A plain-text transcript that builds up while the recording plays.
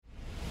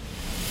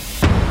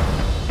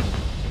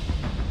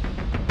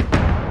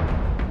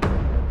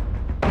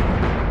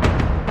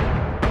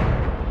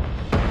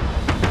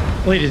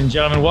Ladies and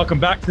gentlemen, welcome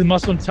back to the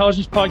Muscle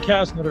Intelligence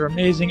Podcast. Another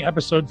amazing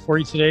episode for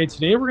you today.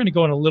 Today, we're going to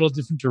go in a little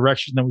different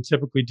direction than we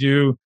typically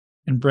do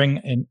and bring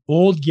an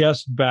old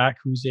guest back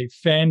who's a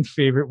fan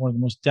favorite, one of the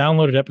most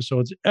downloaded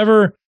episodes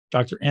ever,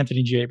 Dr.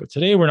 Anthony J. But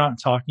today, we're not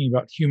talking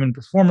about human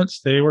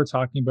performance. Today, we're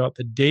talking about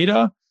the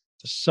data,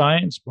 the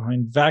science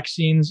behind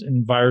vaccines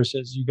and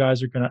viruses. You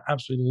guys are going to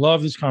absolutely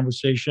love this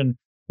conversation.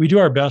 We do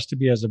our best to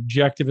be as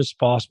objective as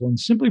possible and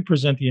simply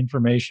present the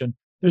information.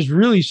 There's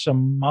really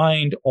some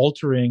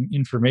mind-altering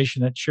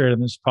information that's shared in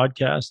this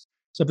podcast.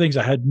 Some things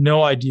I had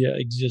no idea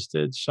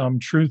existed, some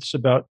truths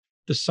about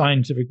the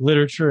scientific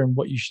literature and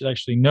what you should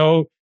actually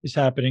know is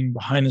happening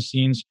behind the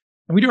scenes.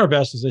 And we do our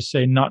best, as I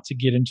say, not to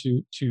get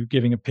into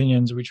giving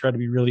opinions. We try to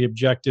be really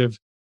objective.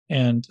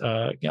 And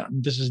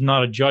this is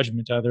not a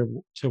judgment either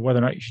to whether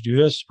or not you should do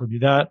this or do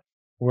that,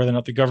 or whether or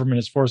not the government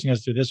is forcing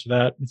us to do this or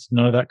that. It's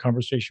none of that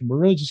conversation. We're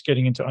really just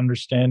getting into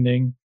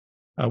understanding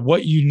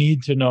what you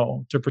need to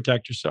know to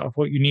protect yourself,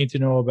 what you need to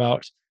know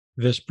about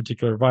this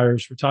particular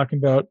virus we're talking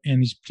about and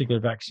these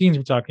particular vaccines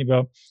we're talking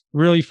about,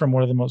 really from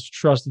one of the most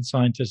trusted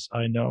scientists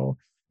I know.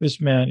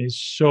 This man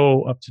is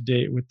so up to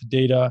date with the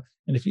data.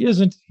 And if he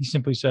isn't, he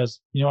simply says,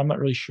 I'm not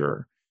really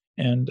sure.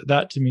 And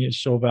that to me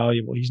is so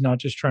valuable. He's not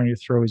just trying to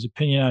throw his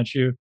opinion at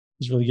you.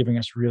 He's really giving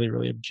us really,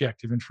 really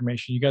objective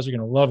information. You guys are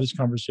going to love this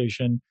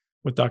conversation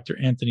with Dr.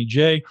 Anthony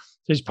J.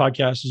 Today's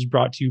podcast is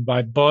brought to you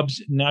by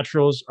Bubs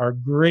Naturals, our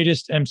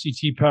greatest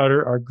MCT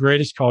powder, our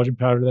greatest collagen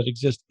powder that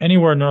exists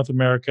anywhere in North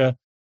America,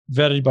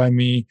 vetted by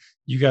me.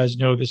 You guys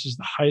know this is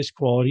the highest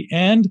quality,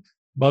 and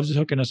Bubs is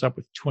hooking us up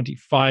with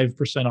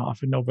 25%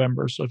 off in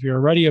November. So if you're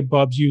already a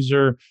Bubs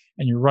user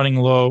and you're running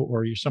low,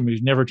 or you're somebody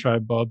who's never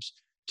tried Bubs,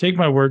 take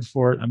my word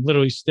for it. I'm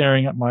literally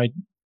staring at my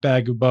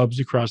bag of Bubs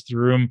across the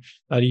room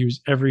that I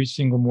use every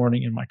single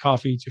morning in my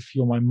coffee to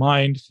fuel my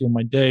mind, fuel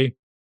my day.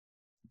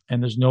 And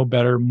there's no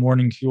better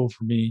morning fuel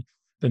for me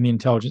than the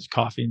Intelligence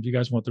Coffee. And if you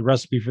guys want the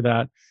recipe for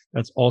that,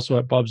 that's also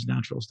at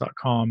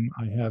bubsnaturals.com.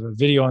 I have a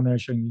video on there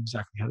showing you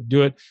exactly how to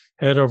do it.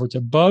 Head over to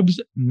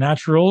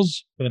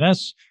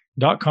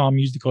bubsnaturals.com.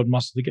 Use the code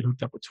MUSCLE to get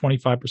hooked up with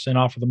 25%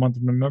 off for the month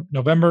of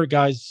November.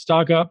 Guys,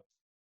 stock up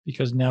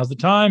because now's the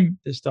time.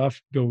 This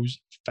stuff goes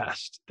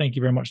fast. Thank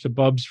you very much to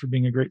Bubs for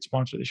being a great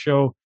sponsor of the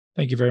show.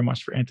 Thank you very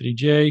much for Anthony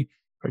J.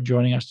 for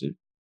joining us to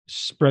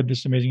spread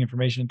this amazing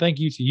information. And thank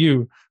you to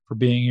you for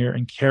being here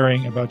and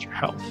caring about your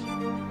health.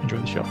 Enjoy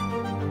the show.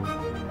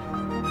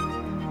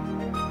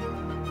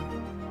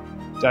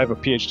 I have a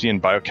PhD in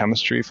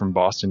biochemistry from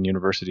Boston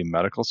University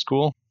Medical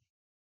School.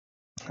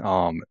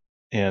 And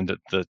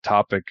the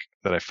topic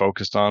that I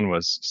focused on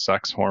was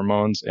sex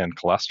hormones and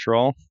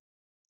cholesterol.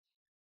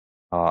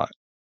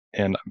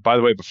 And by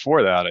the way,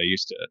 before that, I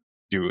used to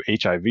do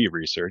HIV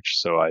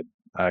research. So I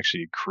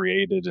actually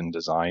created and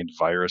designed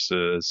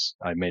viruses.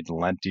 I made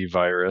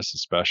lentivirus,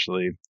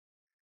 especially.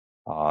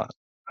 I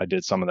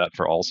did some of that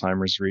for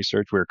Alzheimer's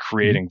research. We were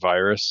creating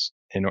virus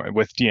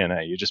with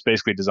DNA. You just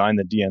basically design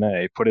the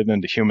DNA, put it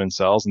into human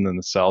cells, and then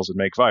the cells would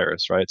make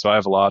virus, right? So I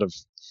have a lot of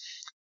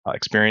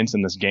experience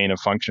in this gain of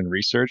function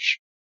research.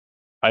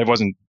 I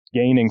wasn't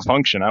gaining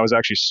function. I was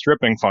actually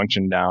stripping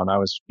function down. I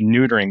was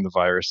neutering the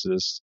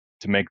viruses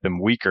to make them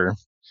weaker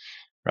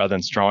rather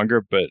than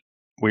stronger, but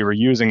we were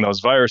using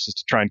those viruses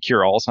to try and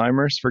cure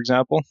Alzheimer's, for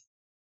example.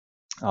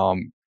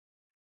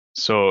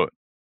 So,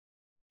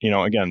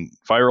 again,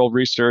 viral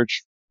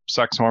research,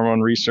 sex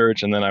hormone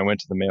research, and then I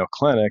went to the Mayo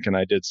Clinic and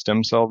I did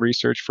stem cell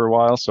research for a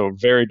while. So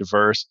very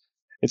diverse.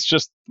 It's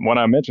just what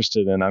I'm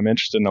interested in. I'm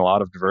interested in a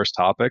lot of diverse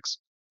topics.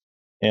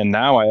 And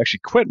now I actually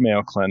quit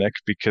Mayo Clinic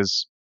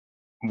because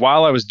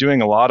while I was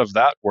doing a lot of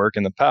that work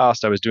in the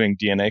past, I was doing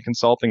DNA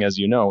consulting. As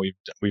you know,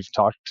 we've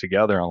talked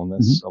together on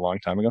this a long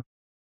time ago.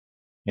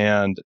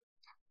 And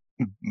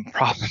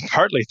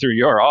partly through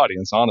your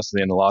audience,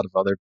 honestly, and a lot of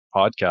other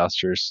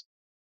podcasters,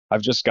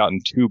 I've just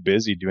gotten too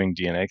busy doing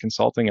DNA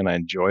consulting, and I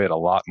enjoy it a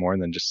lot more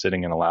than just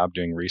sitting in a lab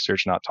doing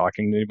research, not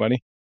talking to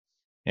anybody.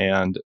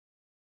 And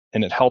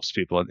it helps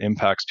people. It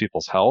impacts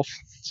people's health.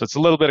 So it's a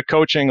little bit of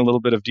coaching, a little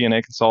bit of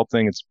DNA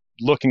consulting. It's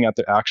looking at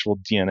the actual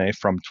DNA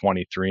from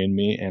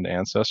 23andMe and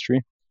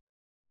Ancestry.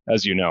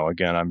 As you know,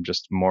 again, I'm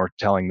just more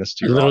telling this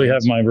to you. I literally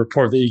have my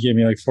report that you gave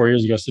me like 4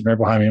 years ago sitting right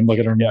behind me. I'm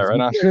looking at it. Yeah,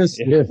 right on.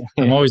 Yeah.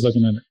 I'm always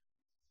looking at it.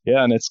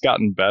 Yeah, and it's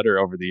gotten better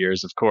over the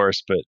years, of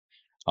course, but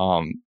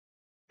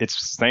it's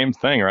the same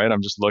thing, right?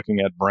 I'm just looking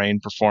at brain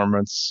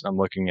performance. I'm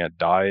looking at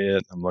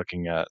diet. I'm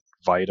looking at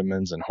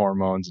vitamins and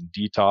hormones and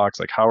detox.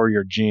 Like, how are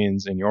your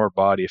genes in your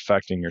body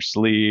affecting your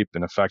sleep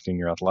and affecting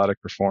your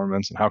athletic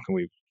performance? And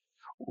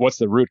what's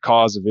the root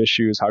cause of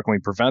issues? How can we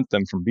prevent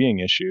them from being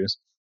issues?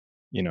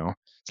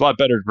 It's a lot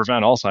better to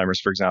prevent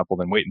Alzheimer's, for example,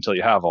 than wait until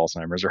you have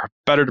Alzheimer's, or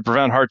better to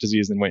prevent heart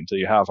disease than wait until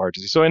you have heart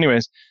disease. So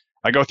anyways,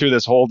 I go through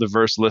this whole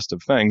diverse list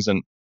of things,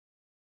 and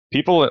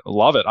people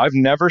love it. I've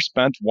never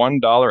spent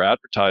 $1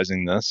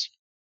 advertising this.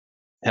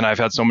 And I've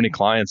had so many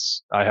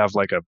clients. I have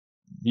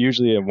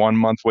usually a 1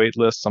 month wait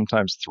list,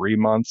 sometimes 3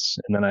 months.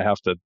 And then I have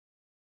to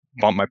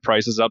bump my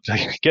prices up to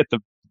get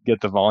the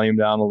volume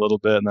down a little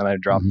bit. And then I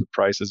drop the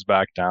prices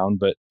back down.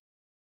 But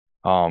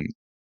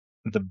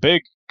the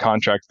big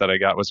contract that I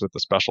got was with the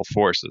Special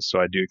Forces. So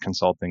I do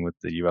consulting with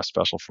the U.S.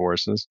 Special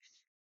Forces.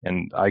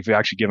 And I've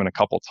actually given a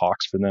couple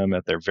talks for them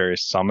at their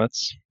various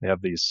summits. They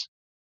have these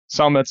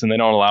summits, and they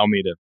don't allow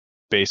me to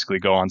basically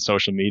go on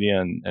social media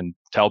and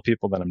tell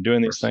people that I'm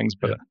doing these things,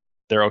 but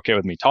they're okay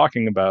with me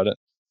talking about it.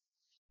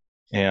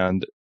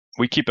 And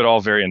we keep it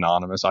all very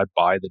anonymous. I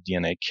buy the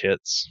DNA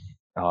kits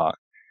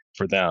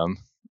for them.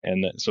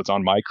 And so it's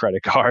on my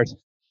credit card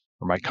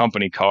or my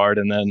company card.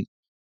 And then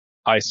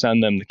I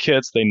send them the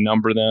kits. They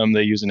number them.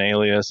 They use an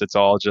alias. It's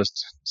all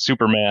just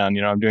Superman.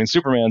 I'm doing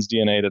Superman's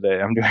DNA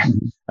today.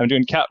 I'm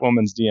doing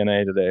Catwoman's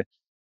DNA today.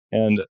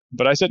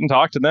 But I sit and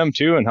talk to them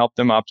too and help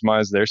them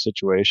optimize their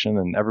situation.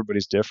 And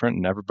everybody's different,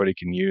 and everybody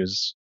can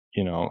use,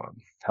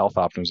 health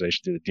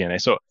optimization through the DNA.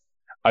 So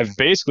I've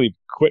basically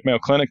quit Mayo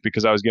Clinic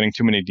because I was getting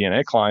too many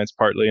DNA clients,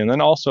 partly, and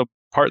then also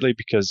partly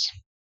because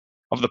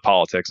of the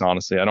politics.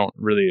 Honestly, I don't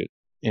really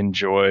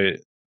enjoy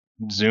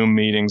Zoom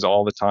meetings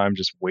all the time,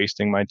 just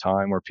wasting my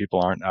time where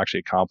people aren't actually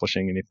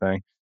accomplishing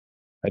anything.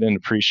 I didn't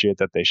appreciate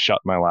that they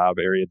shut my lab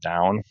area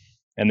down,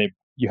 and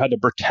you had to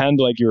pretend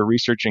like you were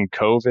researching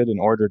COVID in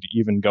order to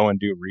even go and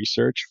do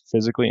research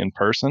physically in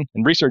person.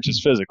 And research is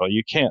physical.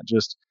 You can't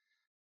just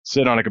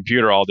sit on a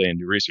computer all day and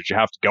do research. You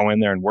have to go in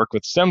there and work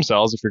with stem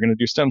cells if you're going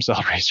to do stem cell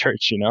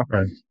research,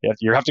 Right.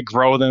 You have to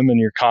grow them, and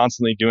you're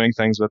constantly doing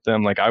things with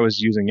them. Like I was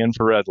using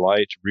infrared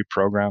light to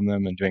reprogram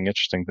them and doing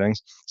interesting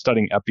things,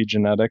 studying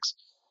epigenetics.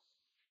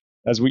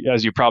 As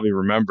you probably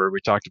remember, we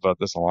talked about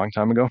this a long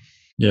time ago.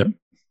 Yep.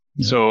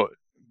 So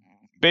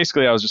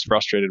basically I was just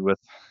frustrated with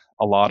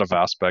a lot of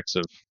aspects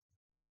of,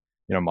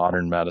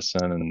 modern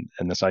medicine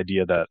and this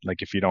idea that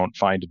like, if you don't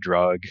find a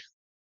drug,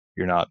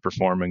 you're not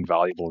performing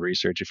valuable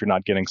research, if you're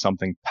not getting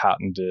something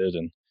patented.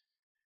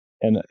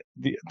 And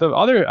the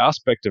other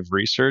aspect of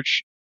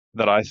research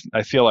that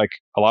I feel like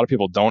a lot of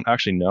people don't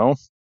actually know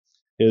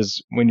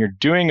is when you're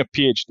doing a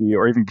PhD,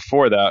 or even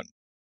before that,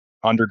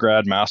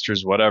 undergrad,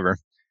 master's, whatever,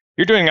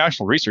 you're doing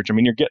actual research. I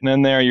mean, you're getting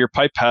in there, you're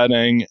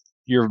pipetting,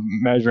 you're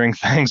measuring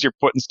things, you're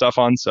putting stuff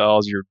on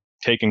cells, you're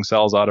taking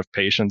cells out of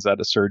patients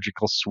at a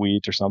surgical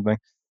suite or something.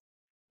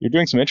 You're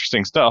doing some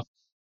interesting stuff.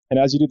 And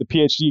as you do the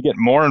PhD, you get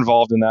more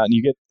involved in that,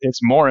 and it's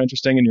more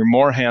interesting, and you're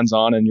more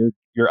hands-on, and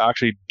you're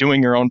actually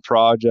doing your own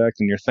project,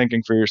 and you're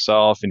thinking for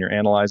yourself, and you're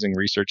analyzing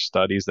research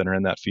studies that are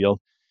in that field.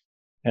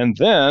 And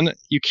then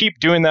you keep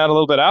doing that a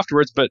little bit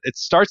afterwards, but it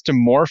starts to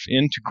morph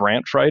into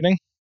grant writing.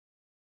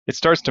 It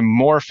starts to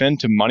morph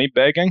into money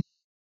begging.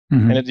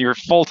 Mm-hmm. And your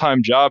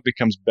full-time job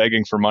becomes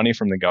begging for money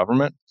from the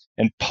government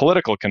and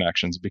political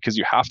connections, because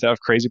you have to have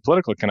crazy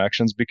political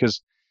connections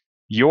because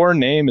your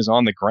name is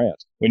on the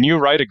grant. When you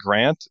write a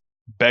grant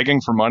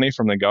begging for money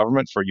from the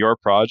government for your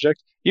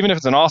project, even if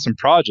it's an awesome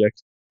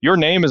project, your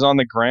name is on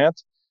the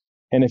grant.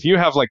 And if you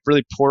have like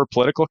really poor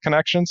political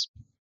connections,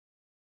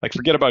 like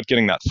forget about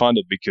getting that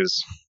funded,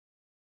 because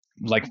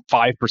like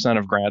 5%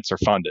 of grants are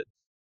funded,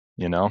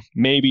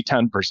 maybe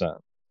 10%.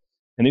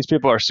 And these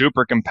people are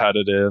super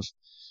competitive.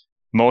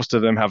 Most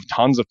of them have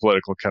tons of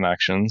political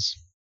connections.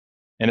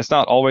 And it's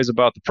not always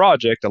about the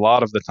project. A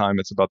lot of the time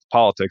it's about the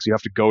politics. You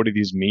have to go to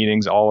these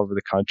meetings all over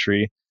the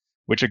country,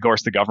 which of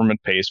course the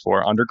government pays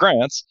for under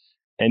grants.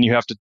 And you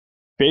have to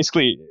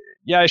basically,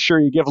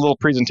 you give a little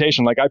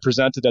presentation. Like I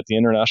presented at the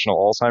International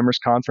Alzheimer's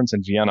Conference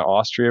in Vienna,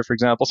 Austria, for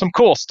example. Some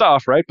cool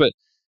stuff, right? But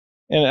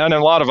and a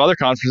lot of other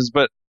conferences,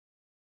 but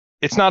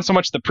it's not so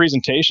much the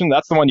presentation.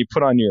 That's the one you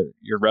put on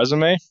your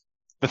resume.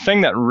 The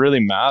thing that really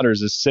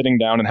matters is sitting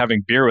down and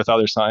having beer with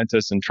other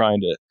scientists and trying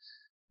to,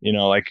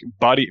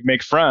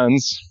 make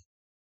friends.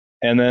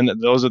 And then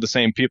those are the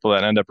same people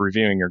that end up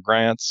reviewing your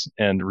grants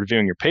and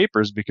reviewing your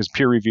papers, because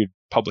peer-reviewed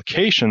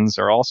publications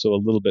are also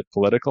a little bit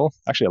political,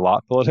 actually a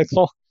lot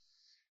political.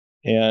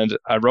 And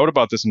I wrote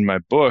about this in my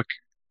book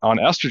on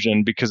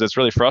estrogen because it's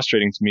really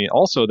frustrating to me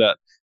also that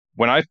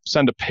when I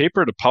send a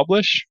paper to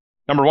publish,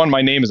 number one,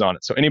 my name is on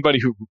it. So anybody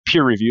who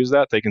peer reviews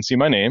that, they can see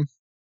my name,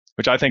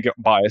 which I think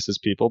biases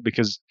people,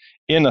 because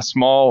in a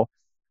small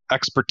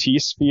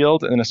expertise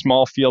field, in a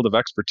small field of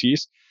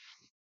expertise,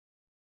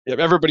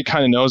 everybody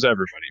kind of knows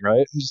everybody,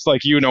 right? Just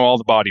like all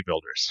the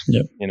bodybuilders.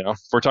 Yep. If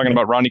we're talking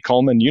about Ronnie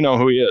Coleman, you know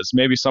who he is.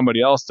 Maybe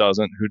somebody else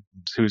doesn't,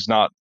 who's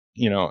not,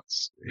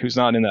 who's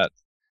not in that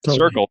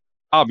circle.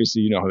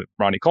 Obviously, who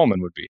Ronnie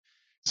Coleman would be.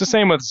 It's the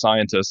same with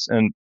scientists.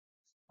 And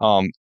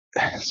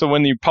so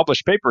when you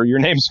publish paper, your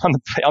name's on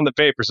the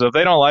paper. So if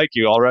they don't like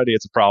you already,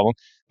 it's a problem.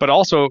 But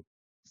also,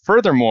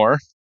 furthermore,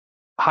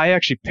 I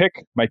actually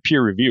pick my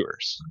peer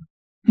reviewers,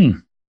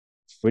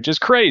 which is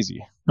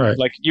crazy. Right.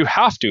 Like you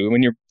have to,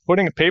 when you're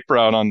putting a paper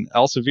out on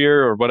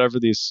Elsevier or whatever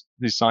these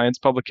science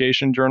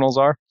publication journals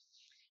are,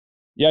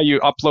 you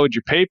upload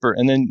your paper,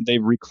 and then they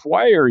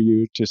require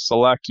you to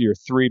select your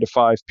 3 to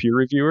 5 peer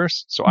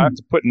reviewers. So I have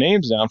to put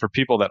names down for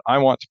people that I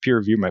want to peer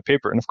review my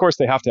paper. And of course,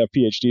 they have to have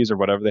PhDs or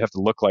whatever. They have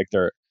to look like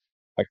they're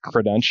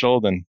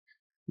credentialed, and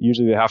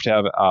usually they have to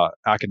have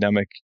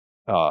academic,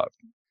 they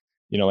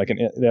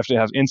have to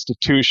have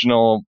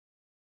institutional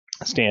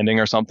standing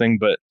or something.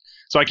 But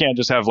so I can't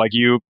just have like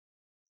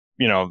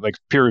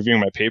peer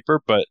reviewing my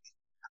paper. But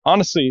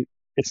honestly,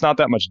 it's not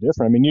that much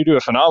different. I mean, you do a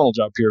phenomenal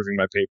job peer reviewing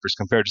my papers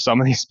compared to some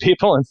of these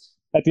people. And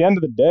at the end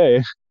of the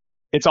day,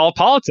 it's all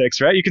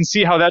politics, right? You can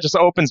see how that just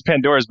opens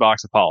Pandora's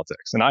box of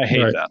politics. And I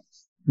hate Right. that.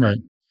 Right.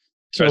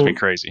 Drives me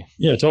crazy.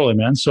 Yeah, totally,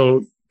 man.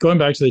 So going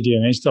back to the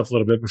DNA stuff a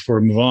little bit before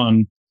we move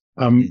on,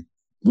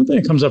 one thing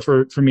that comes up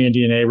for me in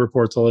DNA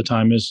reports all the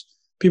time is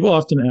people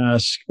often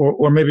ask,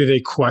 or maybe they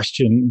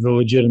question the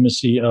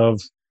legitimacy of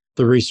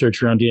the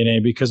research around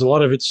DNA because a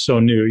lot of it's so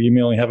new. You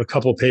may only have a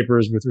couple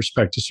papers with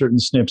respect to certain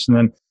SNPs and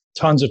then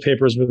tons of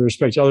papers with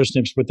respect to other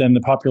SNPs, but then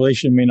the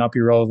population may not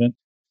be relevant.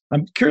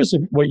 I'm curious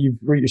what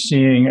you're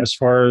seeing as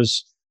far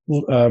as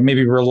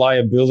maybe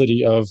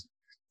reliability of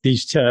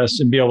these tests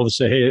and be able to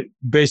say, hey,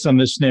 based on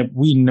this SNP,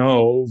 we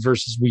know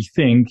versus we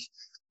think,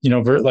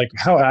 like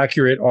how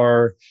accurate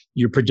are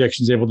your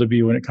predictions able to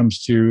be when it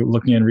comes to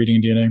looking and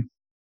reading DNA?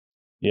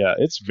 Yeah,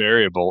 it's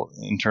variable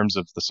in terms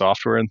of the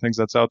software and things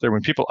that's out there.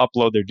 When people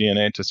upload their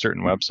DNA to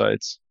certain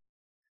websites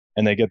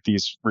and they get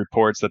these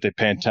reports that they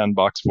pay $10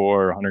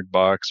 for or $100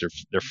 or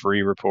they're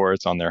free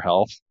reports on their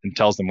health and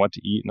tells them what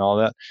to eat and all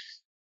that,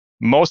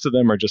 most of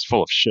them are just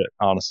full of shit,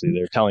 honestly.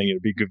 They're telling you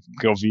to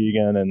go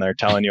vegan, and they're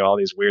telling you all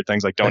these weird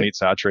things like don't eat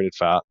saturated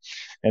fat.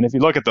 And if you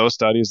look at those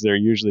studies, they're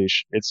usually,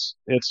 it's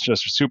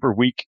just super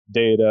weak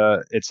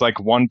data. It's like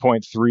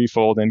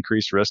 1.3-fold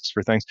increased risks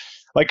for things.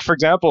 Like, for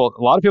example,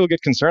 a lot of people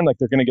get concerned like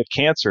they're going to get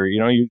cancer.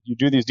 You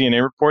do these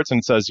DNA reports and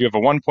it says you have a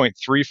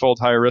 1.3-fold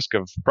higher risk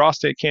of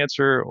prostate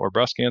cancer or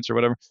breast cancer,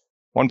 whatever,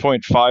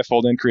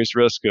 1.5-fold increased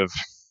risk of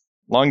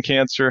lung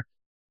cancer,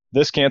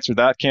 this cancer,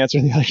 that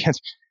cancer, the other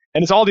cancer.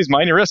 And it's all these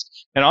minor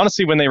risks. And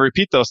honestly, when they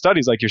repeat those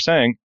studies, like you're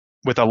saying,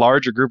 with a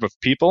larger group of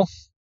people,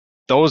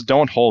 those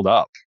don't hold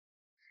up.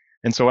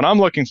 And so what I'm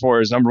looking for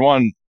is, number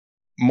one,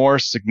 more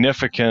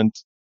significant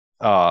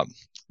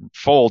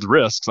fold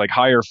risks, like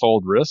higher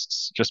fold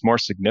risks, just more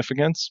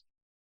significance.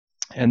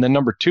 And then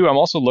number two, I'm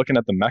also looking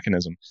at the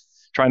mechanism,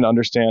 trying to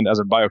understand as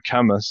a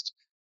biochemist,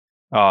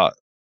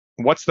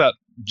 what's that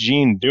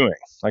gene doing?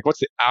 Like,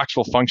 what's the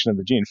actual function of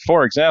the gene?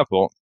 For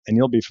example, and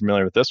you'll be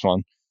familiar with this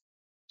one,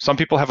 some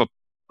people have a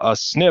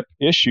SNP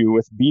issue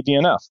with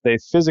BDNF. They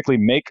physically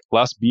make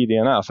less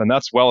BDNF, and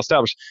that's well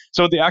established.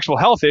 So the actual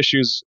health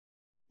issues,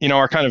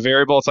 are kind of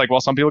variable. It's like, well,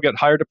 some people get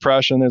higher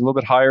depression. There's a little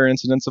bit higher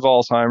incidence of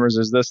Alzheimer's.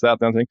 There's this, that,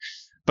 thing.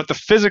 But the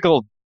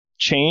physical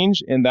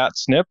change in that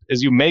SNP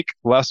is you make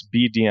less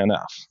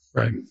BDNF.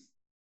 Right.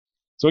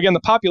 So again,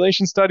 the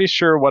population studies,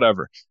 sure,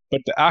 whatever.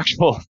 But the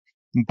actual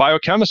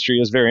biochemistry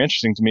is very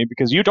interesting to me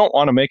because you don't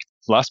want to make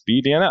less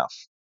BDNF.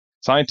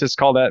 Scientists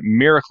call that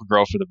miracle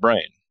grow for the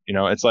brain.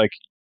 It's like,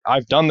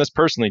 I've done this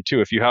personally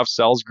too. If you have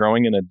cells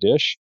growing in a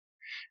dish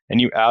and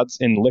you add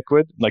in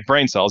liquid, like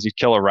brain cells, you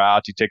kill a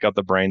rat, you take out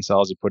the brain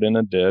cells, you put in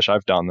a dish.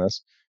 I've done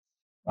this.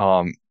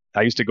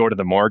 I used to go to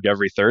the morgue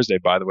every Thursday,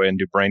 by the way, and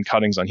do brain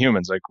cuttings on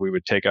humans. Like we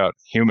would take out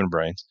human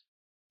brains.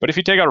 But if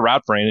you take out a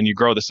rat brain and you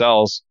grow the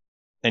cells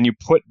and you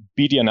put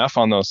BDNF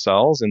on those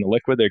cells in the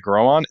liquid they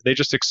grow on, they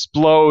just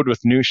explode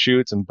with new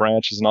shoots and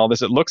branches and all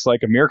this. It looks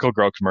like a Miracle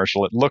Grow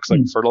commercial. It looks like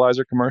a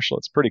fertilizer commercial.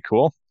 It's pretty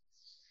cool.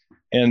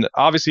 And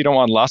obviously you don't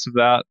want less of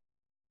that,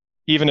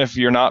 even if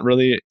you're not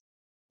really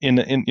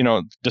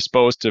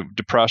disposed to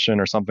depression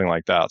or something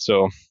like that.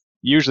 So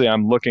usually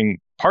I'm looking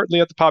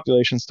partly at the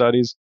population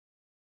studies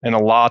and a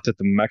lot at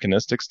the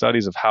mechanistic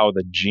studies of how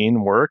the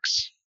gene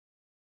works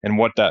and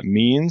what that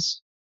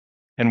means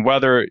and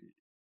whether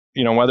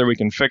we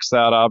can fix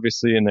that,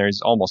 obviously. And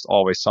there's almost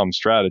always some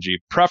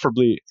strategy,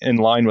 preferably in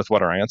line with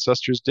what our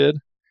ancestors did,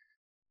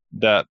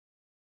 that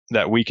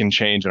we can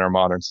change in our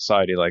modern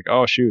society. Like,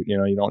 oh, shoot,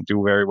 you don't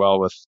do very well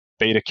with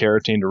beta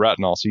carotene to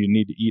retinol, so you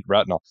need to eat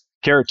retinol.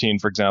 Carotene,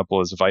 for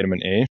example, is a vitamin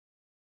A.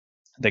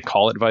 They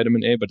call it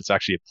vitamin A, but it's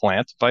actually a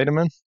plant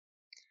vitamin,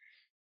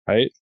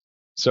 right?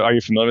 So are you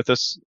familiar with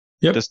this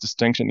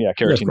distinction? Yeah,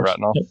 carotene to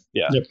retinol.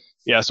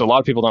 Yeah. So a lot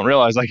of people don't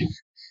realize, like,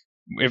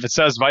 if it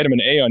says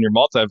vitamin A on your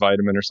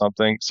multivitamin or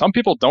something, some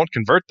people don't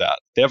convert that.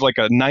 They have like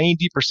a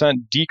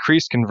 90%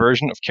 decreased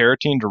conversion of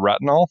carotene to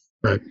retinol.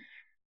 Right.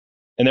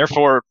 And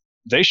therefore,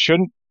 they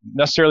shouldn't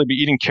necessarily be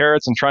eating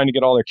carrots and trying to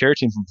get all their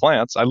carotene from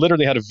plants. I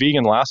literally had a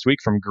vegan last week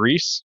from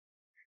Greece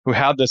who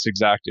had this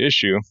exact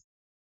issue.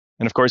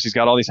 And of course, he's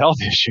got all these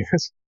health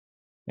issues.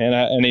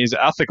 And he's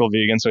ethical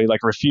vegan, so he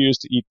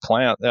refused to eat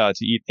to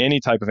eat any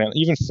type of animal,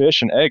 even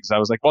fish and eggs. I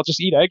was like, well, just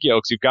eat egg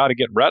yolks. You've got to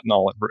get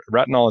retinol.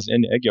 Retinol is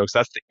in egg yolks.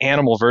 That's the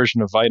animal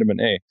version of vitamin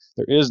A.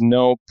 There is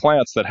no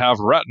plants that have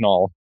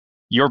retinol.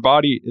 Your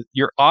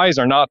eyes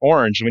are not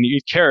orange. When you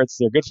eat carrots,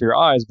 they're good for your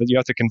eyes, but you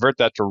have to convert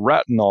that to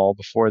retinol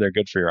before they're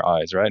good for your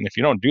eyes, right? And if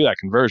you don't do that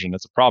conversion,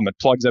 it's a problem. It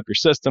plugs up your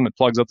system. It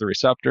plugs up the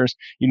receptors.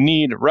 You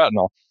need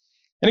retinol.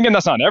 And again,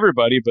 that's not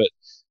everybody, but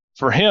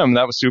for him,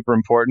 that was super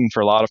important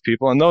for a lot of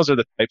people. And those are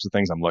the types of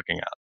things I'm looking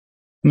at.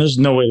 And there's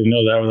no way to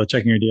know that without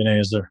checking your DNA,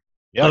 is there?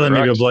 Yeah, other than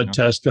maybe a blood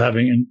test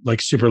having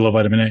super low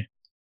vitamin A.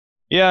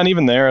 Yeah, and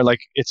even there,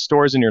 it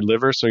stores in your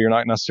liver, so you're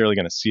not necessarily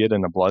going to see it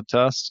in a blood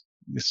test.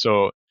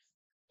 So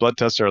blood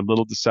tests are a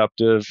little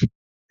deceptive.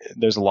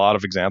 There's a lot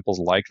of examples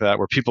like that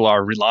where people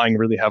are relying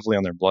really heavily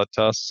on their blood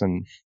tests,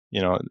 and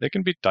it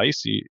can be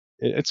dicey.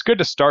 it's good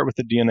to start with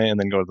the DNA and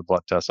then go to the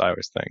blood test, I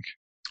always think.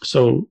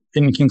 So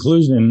in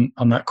conclusion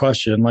on that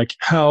question, like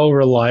how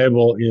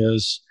reliable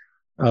is,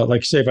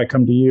 like say if I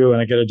come to you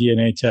and I get a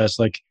DNA test,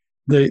 like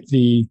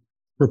the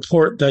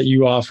report that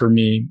you offer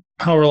me,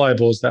 how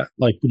reliable is that?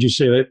 Like, would you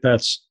say that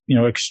that's,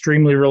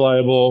 extremely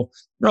reliable,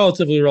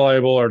 relatively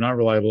reliable, or not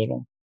reliable at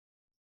all?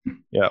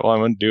 Yeah, well, I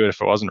wouldn't do it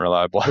if it wasn't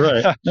reliable.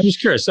 Right. I'm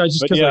just curious. I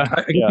just, because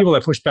I get people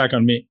that push back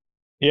on me.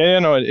 Yeah,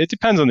 no, it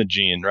depends on the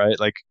gene, right?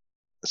 Like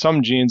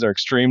some genes are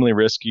extremely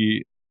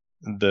risky.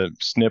 The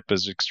SNP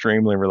is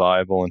extremely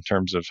reliable in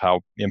terms of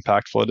how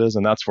impactful it is.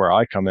 And that's where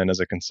I come in as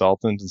a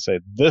consultant and say,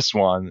 this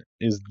one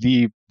is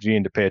the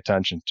gene to pay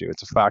attention to.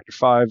 It's a factor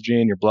V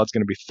gene. Your blood's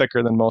going to be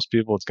thicker than most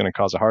people. It's going to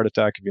cause a heart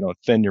attack if you don't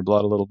thin your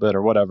blood a little bit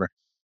or whatever.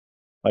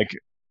 Like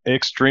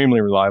extremely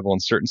reliable in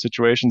certain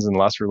situations and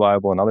less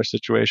reliable in other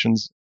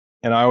situations.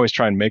 And I always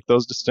try and make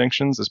those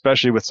distinctions,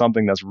 especially with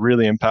something that's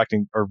really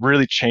impacting or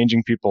really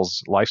changing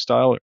people's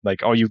lifestyle. Like,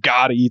 oh, you've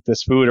got to eat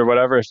this food or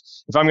whatever.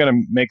 If I'm going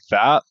to make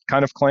that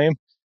kind of claim,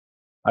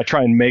 I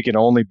try and make it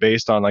only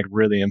based on like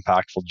really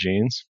impactful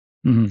genes.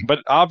 Mm-hmm.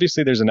 But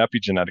obviously there's an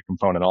epigenetic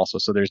component also.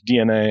 So there's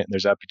DNA and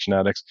there's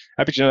epigenetics.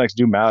 Epigenetics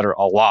do matter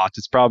a lot.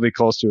 It's probably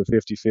close to a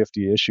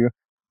 50-50 issue.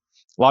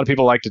 A lot of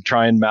people like to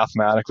try and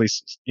mathematically,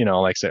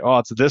 like say, oh,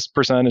 it's this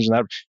percentage and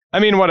that. I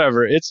mean,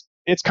 whatever. It's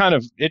kind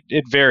of,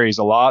 it varies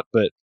a lot,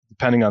 but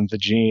depending on the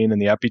gene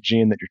and the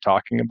epigene that you're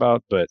talking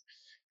about. But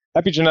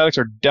epigenetics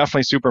are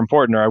definitely super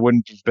important, or I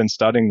wouldn't have been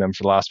studying them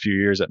for the last few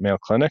years at Mayo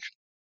Clinic.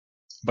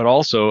 But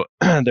also,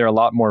 they're a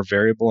lot more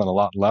variable and a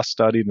lot less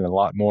studied and a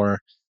lot more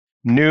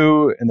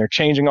new, and they're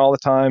changing all the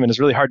time, and it's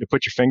really hard to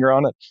put your finger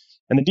on it.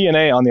 And the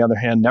DNA, on the other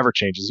hand, never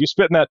changes. You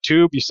spit in that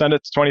tube, you send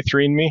it to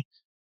 23andMe.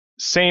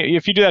 Same,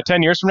 if you do that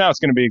 10 years from now, it's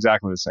going to be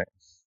exactly the same.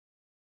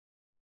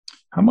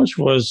 How much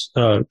was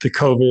the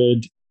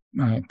COVID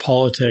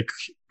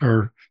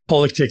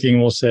politicking,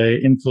 we'll say,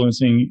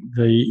 influencing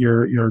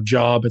your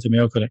job at the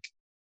Mayo Clinic?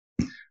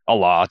 A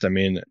lot. I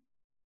mean,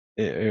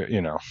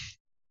 the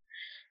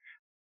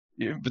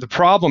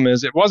problem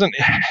is it wasn't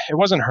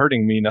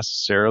hurting me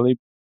necessarily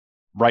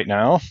right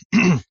now.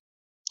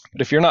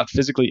 But if you're not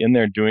physically in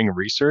there doing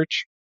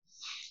research,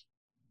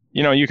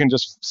 you can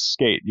just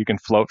skate. You can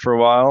float for a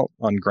while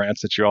on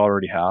grants that you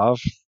already have.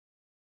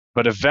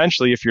 But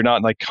eventually, if you're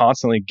not like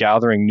constantly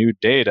gathering new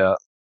data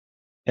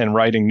and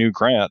writing new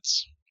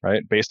grants,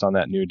 right, based on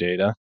that new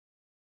data,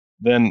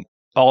 then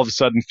all of a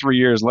sudden 3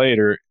 years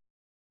later,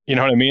 you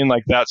know what I mean?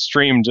 Like that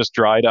stream just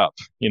dried up,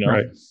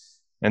 Right.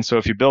 And so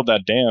if you build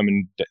that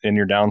dam and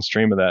you're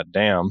downstream of that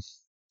dam,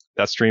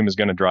 that stream is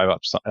going to dry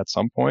up at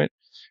some point.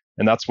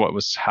 And that's what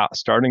was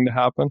starting to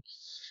happen.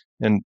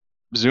 And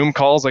Zoom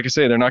calls, like I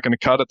say, they're not going to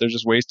cut it. They're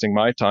just wasting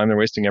my time. They're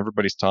wasting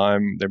everybody's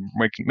time. They're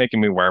making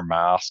me wear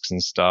masks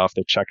and stuff.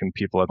 They're checking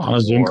people at the door. On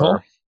a Zoom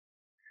call?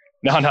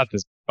 No, not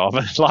this call.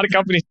 But a lot of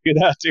companies do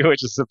that too,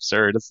 which is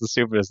absurd. It's the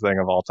stupidest thing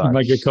of all time. You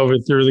might get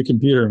COVID through the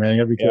computer, man.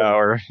 You gotta be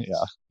careful.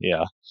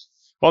 Yeah.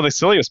 Well, the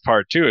silliest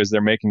part too is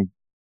they're making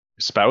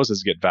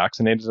spouses get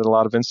vaccinated at a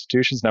lot of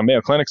institutions. Now,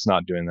 Mayo Clinic's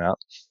not doing that,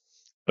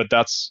 but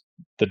that's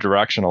the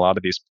direction a lot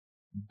of these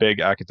big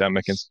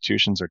academic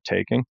institutions are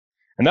taking.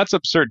 And that's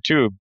absurd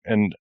too.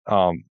 And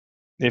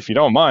if you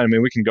don't mind, I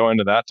mean, we can go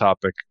into that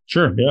topic.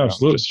 Sure. Yeah,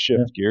 absolutely. Just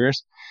shift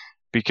gears,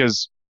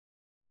 because,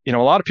 a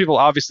lot of people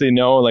obviously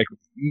know, like,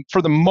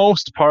 for the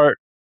most part,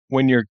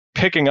 when you're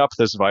picking up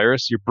this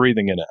virus, you're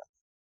breathing it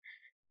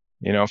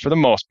in. For the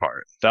most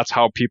part, that's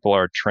how people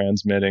are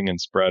transmitting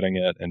and spreading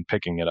it and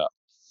picking it up.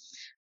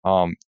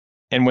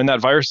 And when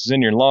that virus is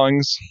in your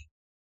lungs,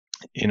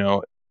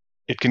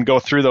 it can go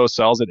through those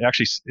cells. It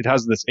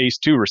has this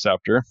ACE2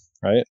 receptor,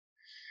 right?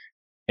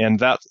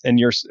 And on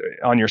your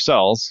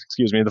cells,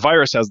 the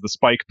virus has the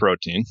spike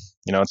protein.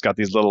 It's got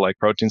these little like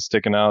proteins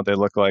sticking out. They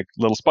look like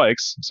little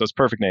spikes. So it's a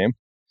perfect name.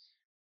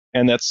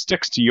 And that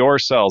sticks to your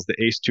cells, the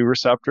ACE2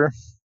 receptor.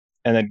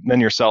 And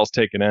then your cells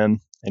take it in,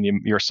 and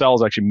your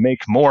cells actually make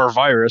more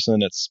virus,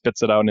 and it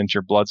spits it out into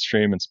your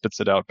bloodstream and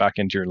spits it out back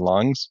into your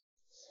lungs.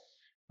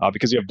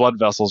 Because you have blood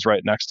vessels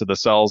right next to the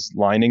cells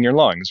lining your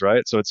lungs,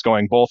 right? So it's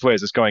going both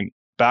ways. It's going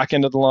back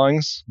into the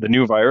lungs, the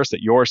new virus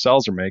that your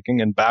cells are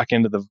making, and back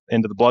into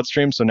the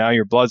bloodstream. So now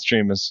your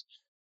bloodstream is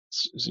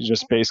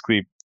just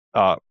basically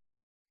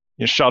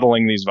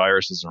shuttling these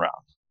viruses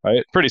around,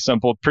 right? Pretty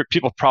simple.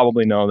 People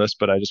probably know this,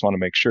 but I just want to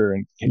make sure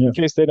in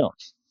case they don't.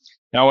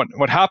 Now,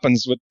 what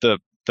happens with the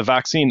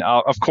vaccine,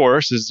 of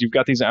course, is you've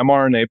got these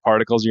mRNA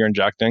particles you're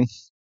injecting.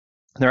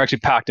 They're actually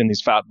packed in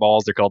these fat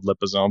balls. They're called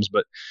liposomes,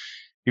 but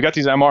you got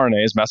these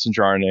mRNAs,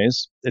 messenger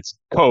RNAs. It's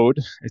code.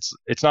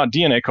 It's not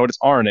DNA code. It's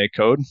RNA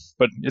code,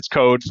 but it's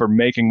code for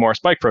making more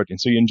spike protein.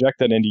 So you inject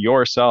that into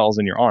your cells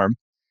in your arm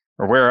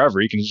or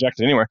wherever. You can inject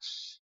it anywhere.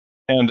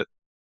 And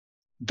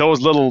those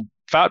little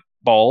fat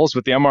balls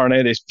with the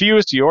mRNA, they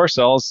fuse to your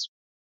cells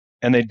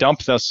and they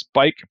dump the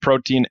spike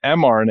protein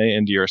mRNA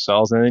into your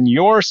cells. And then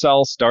your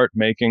cells start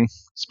making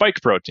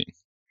spike protein.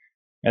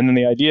 And then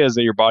the idea is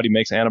that your body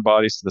makes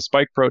antibodies to the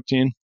spike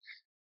protein.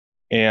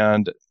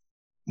 And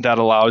that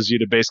allows you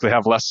to basically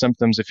have less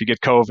symptoms if you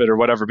get COVID or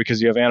whatever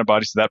because you have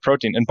antibodies to that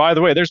protein. And by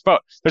the way, there's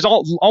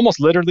almost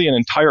literally an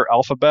entire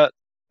alphabet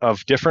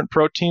of different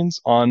proteins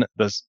on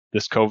this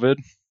COVID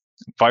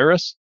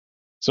virus.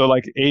 So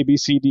like A, B,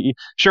 C, D, E.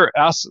 Sure,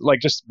 S,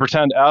 like just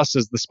pretend S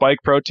is the spike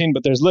protein,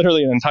 but there's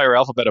literally an entire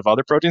alphabet of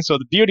other proteins. So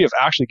the beauty of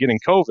actually getting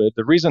COVID,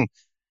 the reason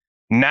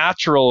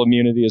natural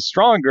immunity is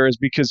stronger is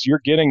because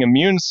you're getting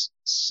immune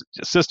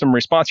system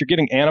response. You're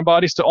getting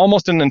antibodies to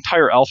almost an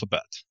entire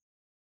alphabet,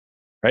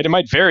 right? It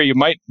might vary. You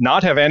might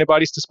not have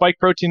antibodies to spike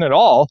protein at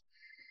all.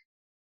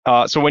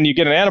 So when you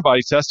get an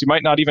antibody test, you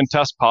might not even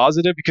test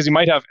positive because you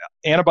might have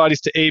antibodies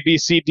to A, B,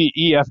 C, D,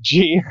 E, F,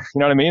 G. You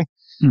know what I mean?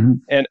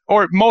 Mm-hmm.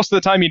 Or most of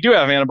the time you do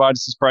have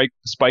antibodies to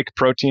spike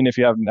protein if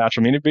you have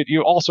natural immunity, but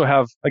you also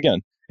have, again,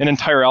 an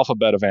entire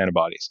alphabet of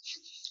antibodies.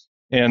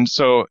 And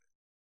so,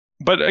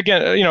 but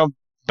again,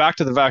 back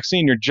to the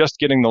vaccine, you're just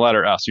getting the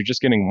letter S. You're just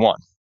getting one.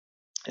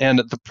 And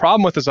the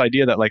problem with this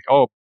idea that like,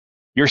 oh,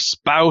 your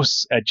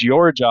spouse at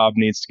your job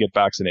needs to get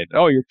vaccinated.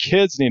 Oh, your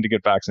kids need to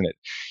get vaccinated.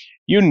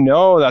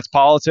 That's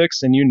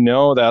politics, and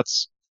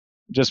that's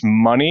just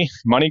money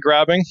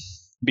grabbing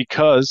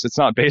because it's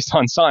not based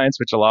on science,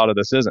 which a lot of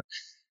this isn't.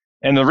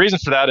 And the reason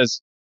for that is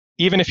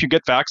even if you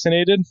get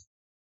vaccinated,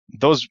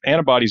 those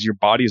antibodies your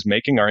body is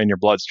making are in your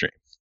bloodstream,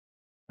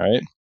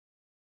 right?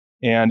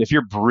 And if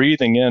you're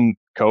breathing in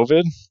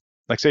COVID,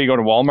 like say you go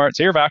to Walmart,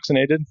 say you're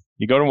vaccinated,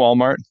 you go to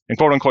Walmart and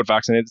quote unquote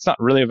vaccinated. It's not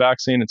really a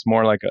vaccine. It's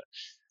more like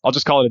I'll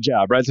just call it a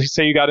jab, right? So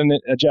say you got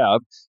a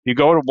jab, you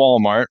go to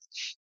Walmart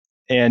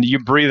and you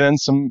breathe in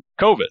some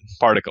COVID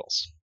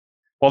particles.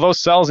 Well, those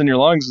cells in your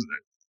lungs,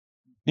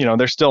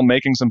 they're still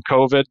making some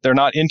COVID. They're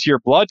not into your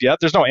blood yet.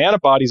 There's no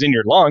antibodies in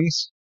your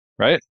lungs,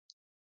 right?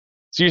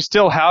 So you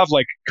still have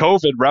like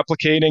COVID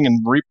replicating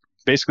and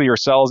basically your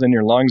cells in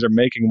your lungs are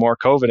making more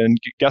COVID. And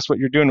guess what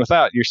you're doing with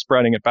that? You're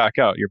spreading it back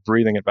out. You're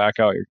breathing it back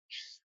out,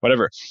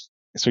 whatever.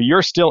 So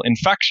you're still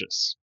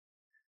infectious.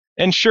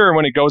 And sure,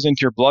 when it goes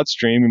into your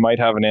bloodstream, you might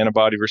have an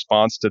antibody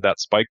response to that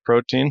spike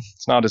protein.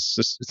 It's not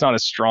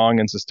as strong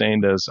and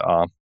sustained as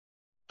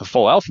the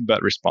full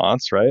alphabet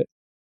response, right?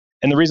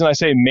 And the reason I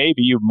say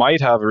maybe you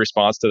might have a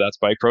response to that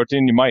spike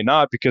protein, you might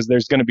not, because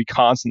there's going to be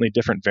constantly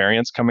different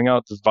variants coming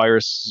out. The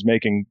virus is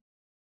making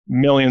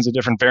millions of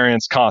different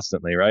variants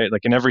constantly, right?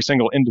 Like in every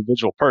single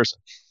individual person.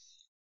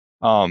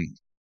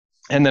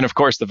 And then, of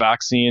course, the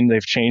vaccine,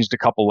 they've changed a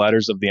couple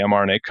letters of the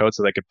mRNA code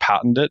so they could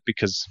patent it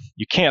because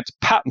you can't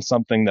patent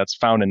something that's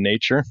found in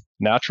nature,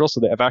 natural.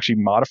 So they have actually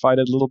modified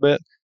it a little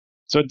bit.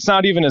 So it's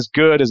not even as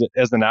good as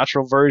the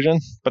natural version,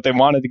 but they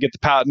wanted to get the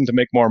patent to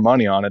make more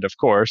money on it, of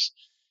course.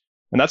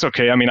 And that's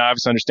okay. I mean, I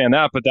obviously understand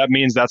that, but that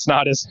means it's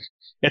not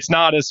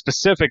as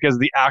specific as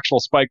the actual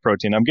spike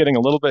protein. I'm getting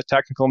a little bit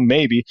technical,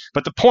 maybe,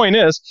 but the point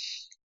is,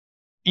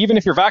 even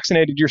if you're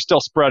vaccinated, you're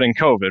still spreading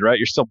COVID, right?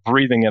 You're still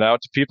breathing it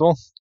out to people.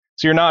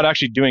 So you're not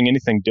actually doing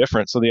anything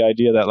different. So the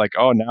idea that like,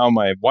 oh, now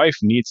my wife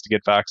needs to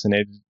get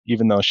vaccinated,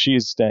 even though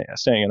she's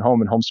staying at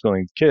home and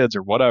homeschooling kids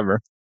or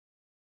whatever,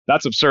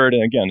 that's absurd.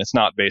 And again, it's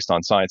not based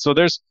on science. So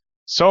there's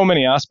so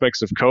many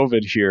aspects of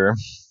COVID here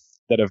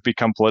that have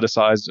become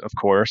politicized, of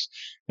course.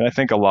 And I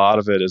think a lot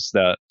of it is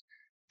that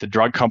the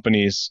drug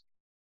companies,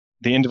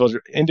 the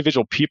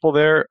individual people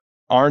there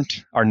are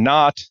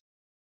not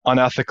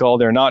unethical.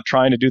 They're not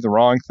trying to do the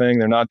wrong thing.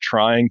 They're not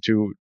trying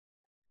to,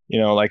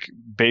 like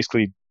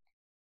basically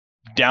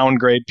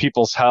downgrade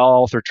people's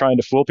health or trying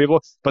to fool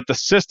people. But the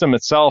system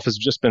itself has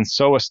just been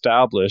so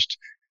established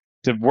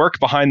to work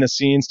behind the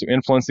scenes, to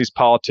influence these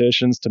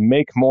politicians, to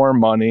make more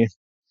money,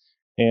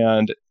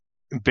 and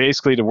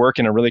basically to work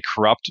in a really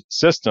corrupt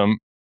system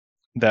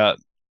that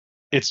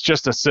it's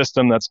just a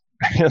system that's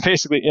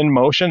basically in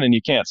motion and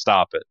you can't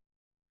stop it.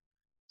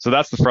 So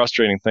that's the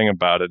frustrating thing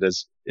about it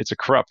is it's a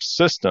corrupt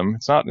system.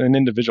 It's not an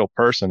individual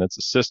person. It's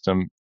a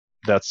system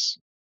that's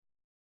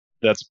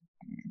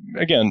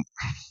again,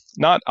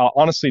 not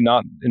honestly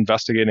not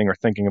investigating or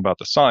thinking about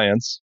the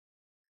science,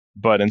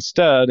 but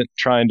instead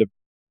trying to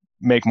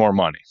make more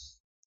money.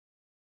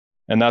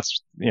 And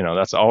that's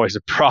always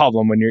a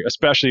problem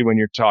especially when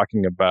you're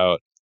talking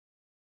about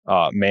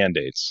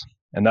mandates.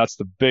 And that's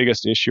the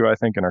biggest issue, I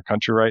think, in our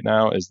country right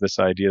now is this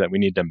idea that we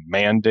need to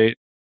mandate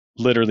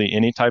literally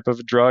any type of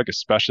a drug,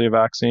 especially a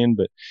vaccine.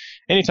 But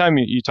anytime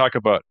you talk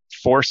about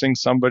forcing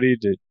somebody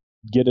to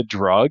get a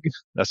drug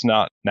that's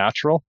not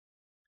natural,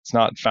 it's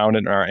not found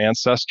in our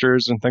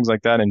ancestors and things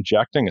like that,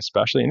 injecting,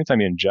 especially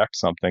anytime you inject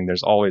something,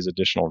 there's always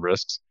additional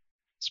risks.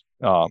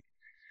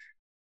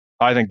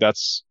 I think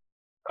that's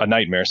a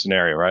nightmare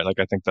scenario, right? Like,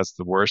 I think that's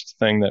the worst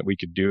thing that we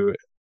could do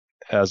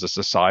as a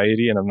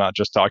society. And I'm not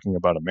just talking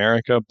about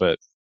America, but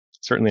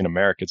certainly in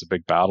America, it's a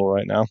big battle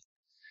right now.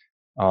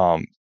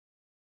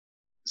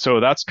 So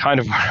that's kind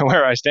of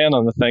where I stand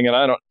on the thing. And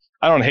I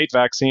don't hate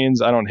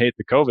vaccines. I don't hate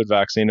the COVID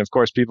vaccine. Of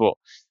course, people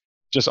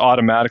just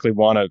automatically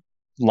want to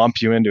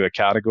lump you into a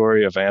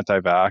category of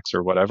anti-vax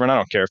or whatever. And I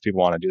don't care if people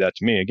want to do that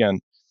to me. Again,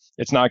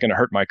 it's not going to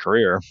hurt my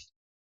career.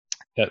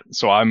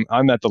 So I'm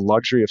at the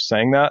luxury of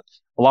saying that.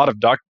 A lot of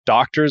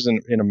doctors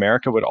in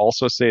America would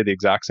also say the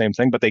exact same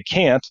thing, but they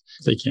can't.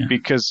 They can't.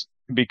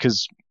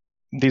 Because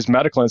these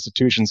medical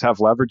institutions have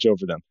leverage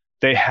over them.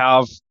 They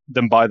have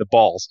them by the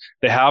balls.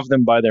 They have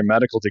them by their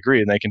medical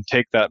degree, and they can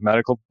take that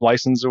medical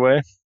license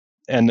away.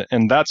 And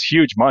that's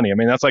huge money. I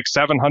mean, that's like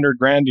 700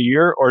 grand a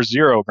year or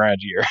 0 grand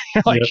a year.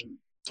 Like, Yep,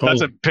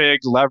 that's totally. a big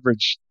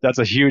leverage. That's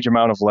a huge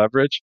amount of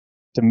leverage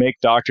to make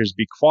doctors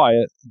be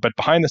quiet. But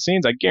behind the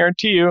scenes, I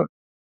guarantee you,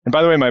 and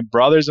by the way, my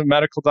brother's a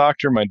medical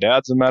doctor, my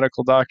dad's a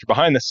medical doctor.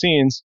 Behind the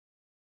scenes,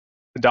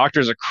 the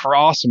doctors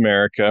across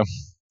America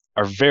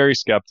are very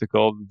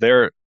skeptical.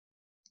 They're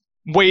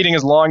waiting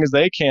as long as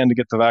they can to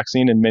get the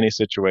vaccine in many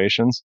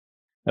situations,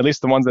 at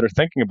least the ones that are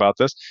thinking about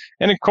this.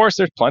 And of course,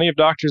 there's plenty of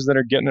doctors that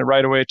are getting it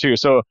right away too.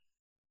 So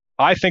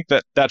I think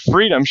that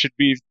freedom should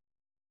be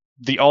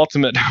the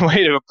ultimate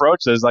way to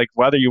approach this. Like,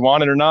 whether you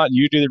want it or not,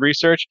 you do the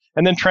research,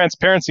 and then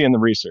transparency in the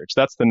research.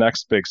 That's the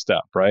next big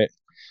step, right?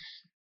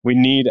 We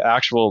need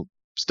actual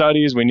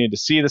studies. We need to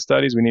see the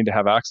studies. We need to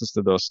have access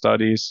to those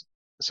studies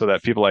so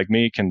that people like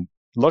me can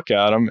look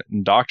at them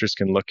and doctors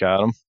can look at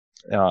them.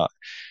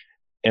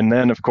 And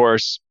then, of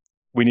course,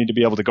 we need to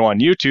be able to go on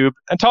YouTube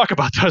and talk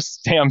about those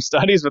damn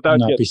studies without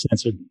Not be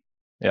censored.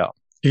 Yeah.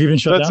 You even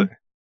shut down?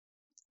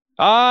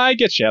 I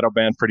get shadow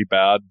banned pretty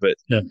bad, but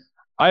yeah.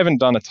 I haven't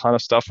done a ton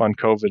of stuff on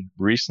COVID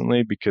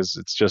recently because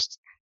it's just,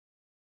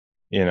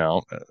 I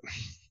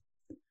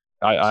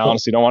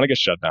honestly don't want to get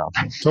shut down.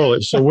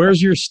 Totally. So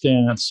where's your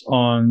stance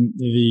on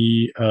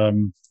the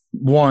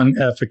one,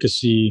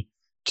 efficacy,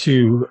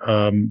 two,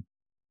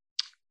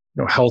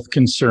 health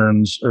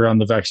concerns around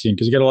the vaccine?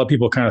 Because you get a lot of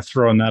people kind of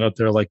throwing that out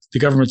there, like the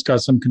government's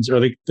got some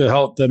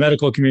the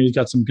medical community's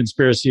got some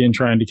conspiracy in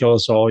trying to kill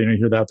us all. You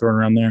hear that thrown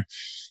around there,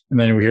 and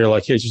then we hear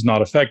like, hey, it's just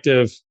not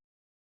effective,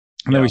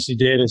 and then we see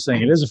data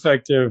saying it is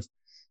effective,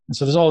 and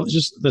so there's all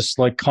just this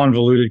like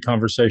convoluted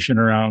conversation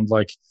around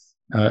like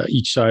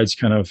each side's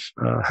kind of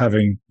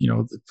having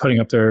putting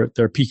up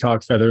their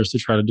peacock feathers to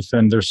try to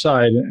defend their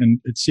side, and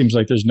it seems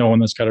like there's no one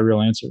that's got a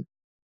real answer.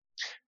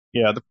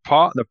 Yeah,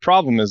 the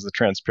problem is the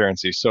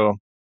transparency. So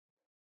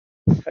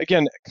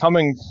again,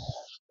 coming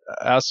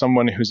as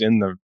someone who's in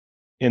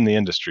the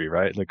industry,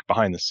 right? Like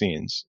behind the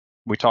scenes,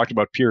 we talked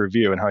about peer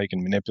review and how you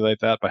can manipulate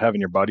that by having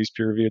your buddies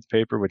peer review the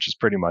paper, which is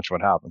pretty much what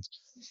happens.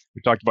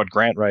 We talked about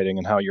grant writing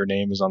and how your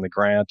name is on the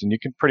grant, and you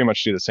can pretty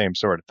much do the same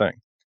sort of thing.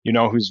 You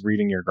know who's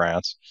reading your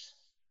grants.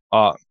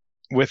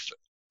 With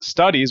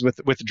studies,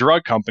 with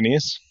drug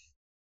companies,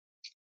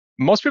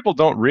 most people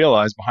don't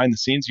realize behind the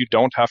scenes you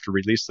don't have to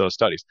release those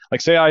studies.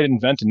 Like, say I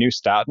invent a new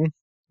statin,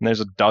 and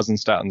there's a dozen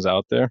statins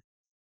out there,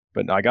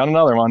 but I got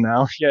another one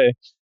now. Yay.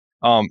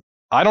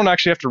 I don't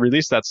actually have to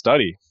release that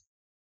study.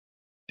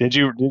 Did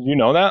you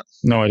know that?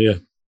 No idea.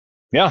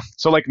 Yeah.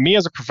 So like me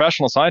as a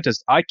professional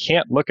scientist, I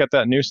can't look at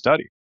that new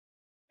study.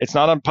 It's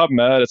not on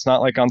PubMed. It's not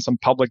like on some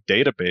public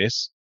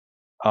database.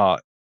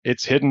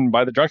 It's hidden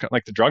by the drug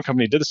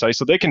company did the study,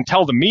 so they can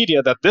tell the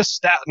media that this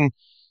statin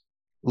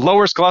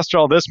lowers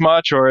cholesterol this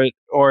much, or it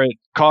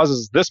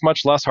causes this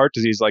much less heart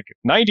disease, like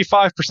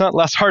 95%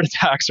 less heart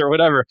attacks or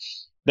whatever.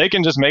 They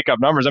can just make up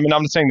numbers. I mean,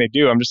 I'm not saying they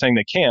do. I'm just saying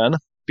they can,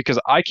 because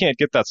I can't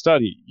get that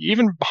study.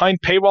 Even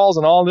behind paywalls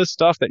and all this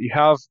stuff that you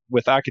have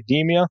with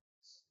academia,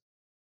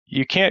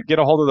 you can't get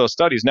a hold of those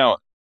studies. Now,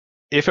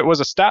 if it was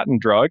a statin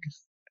drug,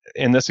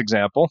 in this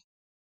example,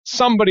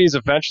 somebody's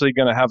eventually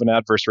going to have an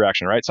adverse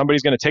reaction, right?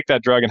 Somebody's going to take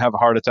that drug and have a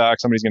heart attack.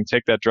 Somebody's going to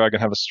take that drug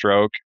and have a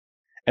stroke.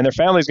 And their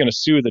family's going to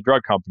sue the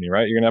drug company,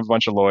 right? You're going to have a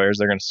bunch of lawyers.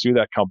 They're going to sue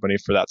that company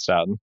for that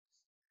statin.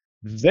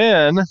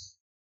 Then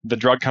the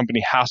drug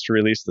company has to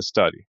release the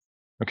study,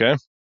 okay?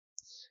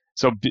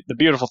 So the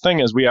beautiful thing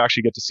is we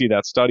actually get to see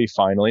that study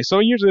finally. So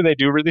usually they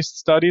do release the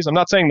studies. I'm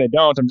not saying they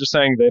don't. I'm just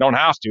saying they don't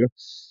have to.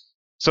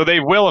 So they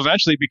will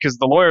eventually, because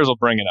the lawyers will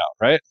bring it out,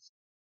 right?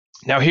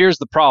 Now, here's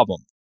the problem.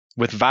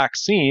 With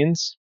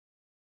vaccines,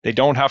 they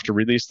don't have to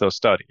release those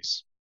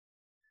studies.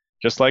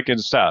 Just like in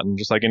statin,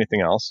 just like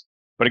anything else.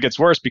 But it gets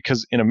worse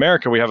because in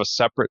America, we have a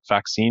separate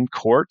vaccine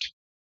court.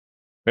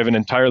 We have an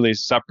entirely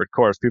separate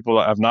court. If people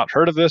have not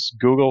heard of this,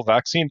 Google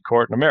vaccine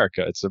court in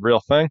America. It's a real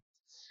thing.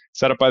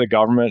 Set up by the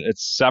government. It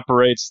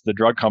separates the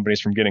drug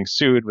companies from getting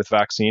sued with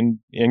vaccine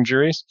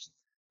injuries.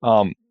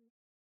 When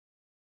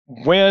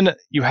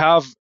you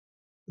have,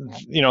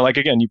 like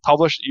again, you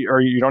publish,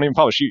 or you don't even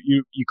publish,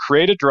 you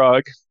create a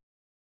drug.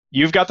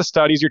 You've got the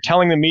studies. You're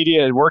telling the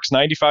media it works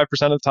 95%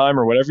 of the time,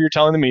 or whatever you're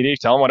telling the media. You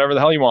tell them whatever the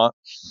hell you want.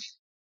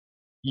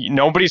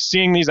 Nobody's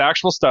seeing these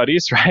actual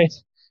studies, right?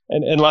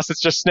 And unless it's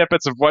just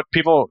snippets of what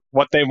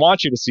they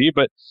want you to see.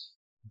 But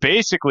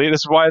basically,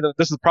 this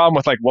is the problem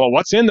with like, well,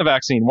 what's in the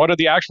vaccine? What are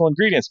the actual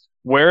ingredients?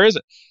 Where is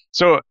it?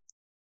 So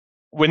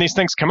when these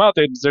things come out,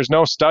 there's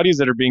no studies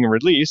that are being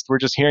released. We're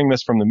just hearing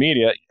this from the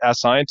media as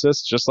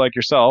scientists, just like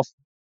yourself.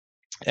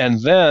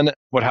 And then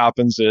what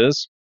happens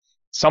is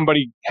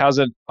somebody has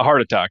a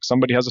heart attack.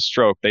 Somebody has a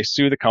stroke. They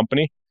sue the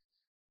company.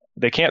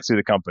 They can't sue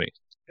the company.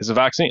 It's a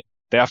vaccine.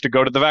 They have to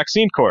go to the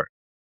vaccine court.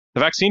 The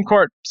vaccine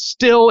court,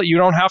 still, you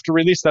don't have to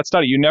release that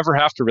study. You never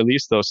have to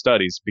release those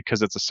studies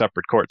because it's a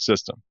separate court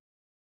system.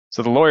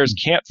 So the lawyers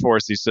can't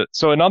force these.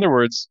 So in other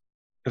words,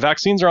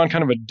 vaccines are on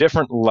kind of a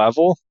different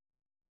level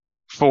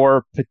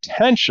for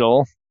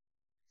potential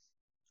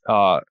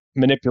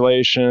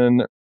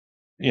manipulation,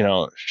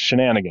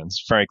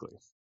 shenanigans, frankly.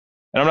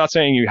 And I'm not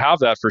saying you have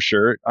that for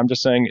sure. I'm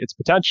just saying it's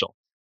potential.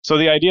 So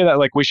the idea that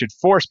like we should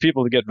force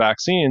people to get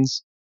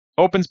vaccines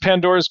opens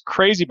Pandora's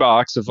crazy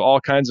box of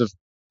all kinds of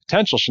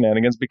potential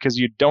shenanigans, because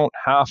you don't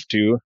have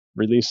to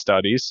release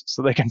studies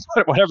so they can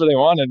put whatever they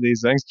want into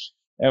these things.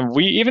 And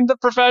even the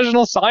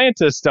professional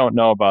scientists don't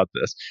know about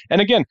this.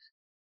 And again,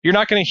 you're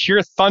not going to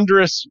hear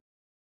thunderous,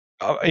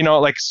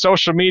 like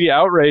social media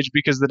outrage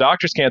because the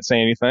doctors can't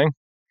say anything.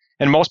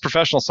 And most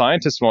professional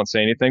scientists won't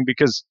say anything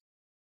because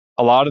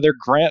a lot of their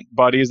grant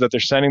buddies that they're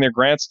sending their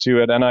grants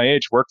to at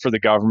NIH work for the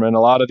government. A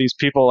lot of these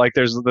people, like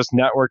there's this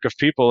network of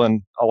people,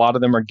 and a lot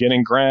of them are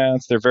getting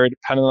grants. They're very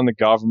dependent on the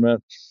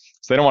government.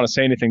 So they don't want to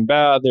say anything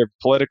bad. They're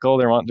political.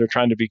 They're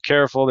trying to be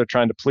careful. They're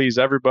trying to please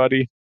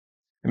everybody.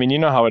 I mean, you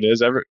know how it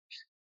is.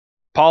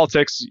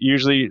 Politics,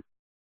 usually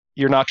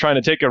you're not trying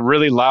to take a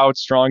really loud,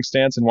 strong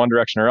stance in one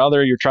direction or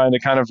other. You're trying to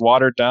kind of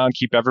water it down,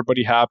 keep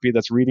everybody happy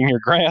that's reading your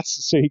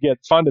grants so you get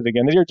funded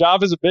again. Your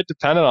job is a bit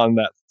dependent on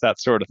that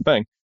sort of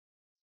thing.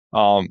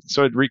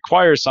 So it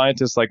requires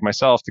scientists like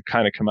myself to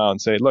kind of come out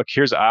and say, look,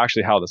 here's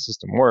actually how the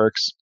system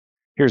works.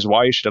 Here's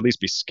why you should at least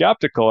be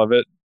skeptical of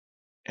it.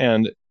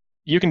 And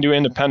you can do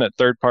independent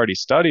third-party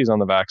studies on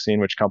the vaccine,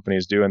 which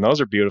companies do, and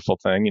those are a beautiful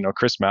thing.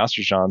 Chris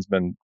Masterjohn's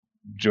been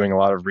doing a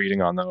lot of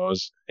reading on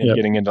those and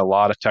getting into a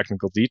lot of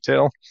technical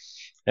detail.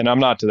 And I'm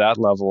not to that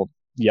level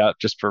yet,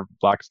 just for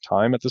lack of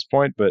time at this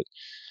point, but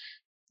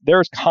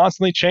they're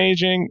constantly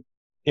changing.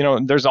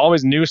 There's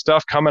always new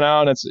stuff coming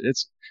out.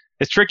 It's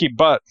tricky,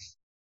 but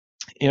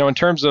in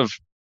terms of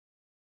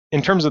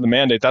the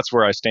mandate, that's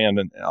where I stand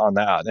on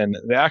that. And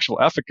the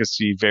actual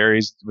efficacy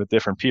varies with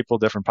different people,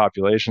 different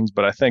populations.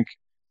 But I think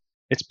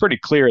it's pretty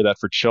clear that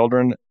for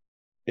children,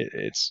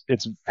 it's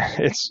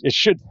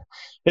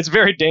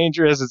very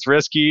dangerous. It's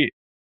risky,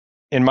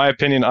 in my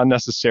opinion,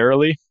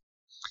 unnecessarily,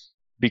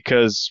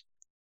 because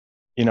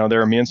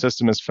their immune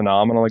system is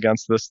phenomenal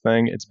against this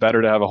thing. It's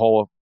better to have a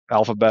whole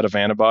alphabet of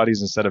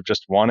antibodies instead of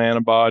just one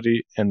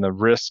antibody, and the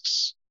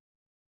risks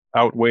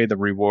outweigh the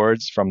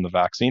rewards from the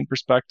vaccine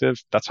perspective.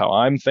 That's how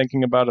I'm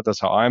thinking about it. That's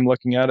how I'm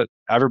looking at it.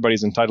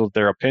 Everybody's entitled to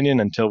their opinion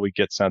until we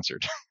get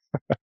censored.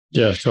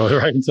 Yeah, totally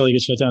right. Until you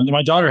get shut down.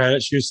 My daughter had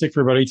it. She was sick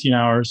for about 18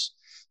 hours,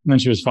 and then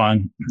she was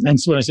fine. And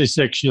so when I say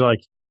sick, she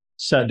like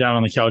sat down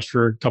on the couch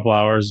for a couple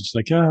hours. And she's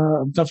like,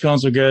 I'm not feeling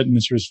so good. And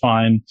then she was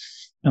fine.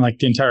 And like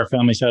the entire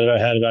family said I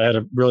had it. I had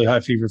a really high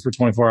fever for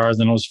 24 hours,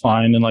 and it was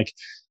fine. And like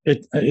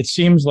it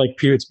seems like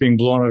it's being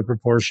blown out of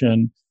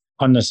proportion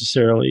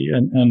unnecessarily.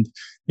 And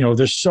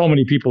there's so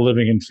many people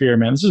living in fear,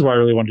 man. This is why I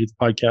really want to do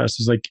the podcast,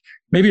 is like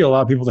maybe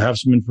allow people to have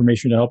some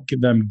information to help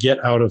them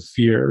get out of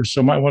fear.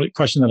 So one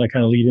question that I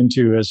kind of lead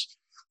into is,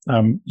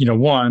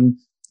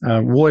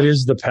 what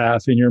is the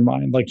path in your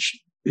mind? Like,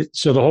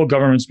 so the whole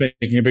government's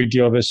making a big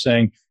deal of this,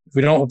 saying, if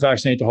we don't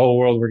vaccinate the whole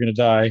world, we're going to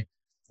die.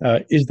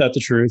 Is that the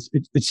truth?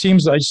 It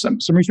seems like some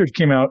research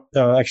came out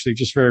actually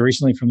just very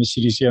recently from the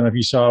CDC. I don't know if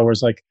you saw, where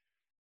it's like,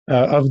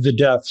 of the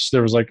deaths,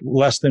 there was like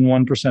less than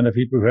 1% of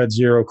people who had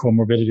zero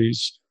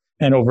comorbidities,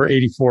 and over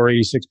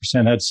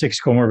 86% had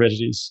 6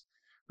 comorbidities,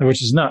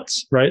 which is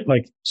nuts, right?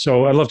 Like,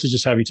 so I'd love to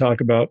just have you talk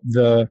about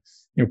the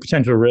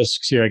potential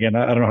risks here. Again,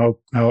 I don't know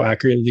how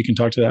accurately you can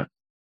talk to that.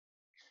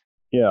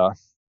 Yeah.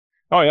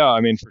 Oh yeah.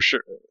 I mean, for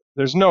sure.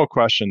 There's no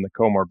question the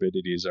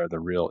comorbidities are the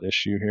real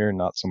issue here,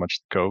 not so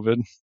much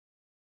COVID.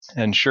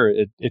 And sure,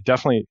 it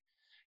definitely,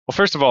 well,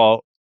 first of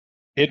all,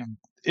 it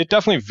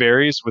definitely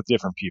varies with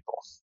different people.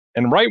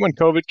 And right when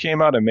COVID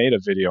came out, I made a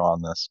video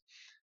on this,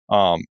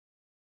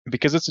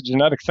 because it's a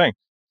genetic thing.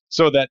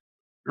 So that,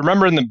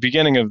 remember in the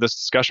beginning of this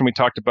discussion, we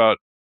talked about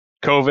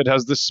COVID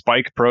has this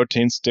spike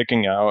protein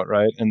sticking out,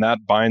 right? And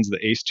that binds the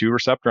ACE2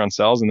 receptor on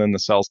cells, and then the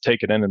cells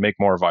take it in and make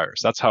more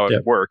virus. That's how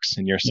it works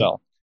in your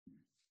cell.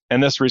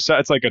 And this it's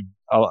like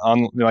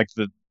like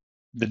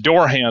the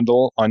door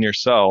handle on your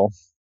cell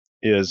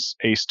is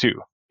ACE2,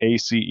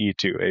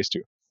 ACE2,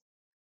 ACE2.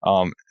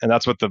 And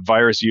that's what the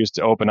virus used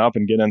to open up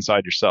and get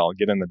inside your cell,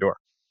 get in the door.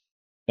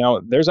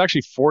 Now, there's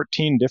actually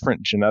 14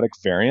 different genetic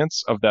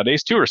variants of that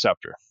ACE2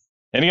 receptor.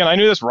 And again, I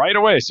knew this right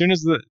away. As soon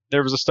as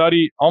there was a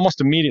study, almost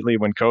immediately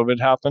when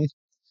COVID happened,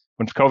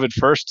 when COVID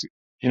first,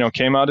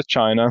 came out of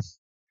China,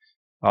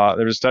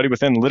 there was a study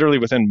literally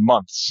within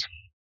months,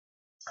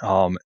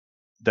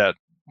 that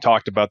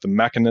talked about the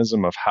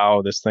mechanism of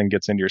how this thing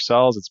gets into your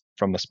cells. It's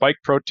from the spike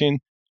protein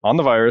on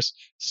the virus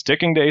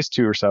sticking to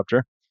ACE2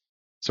 receptor.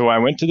 So I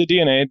went to the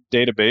DNA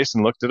database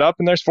and looked it up,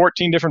 and there's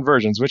 14 different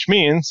versions, which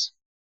means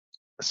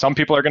some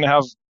people are going to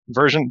have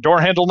door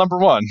handle number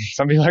 1.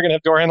 Some people are going to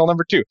have door handle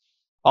number 2,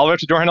 all the way up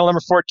to door handle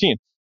number 14.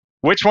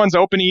 Which ones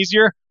open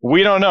easier?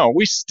 We don't know.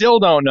 We still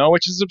don't know,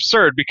 which is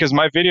absurd, because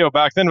my video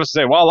back then was to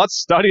say, well, let's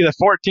study the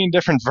 14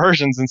 different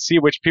versions and see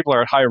which people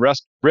are at high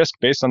risk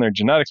based on their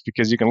genetics,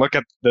 because you can look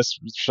at this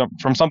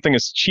from something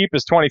as cheap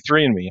as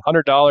 23andMe,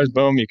 $100,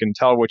 boom, you can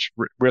tell which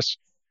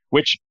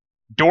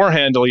door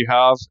handle you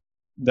have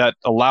that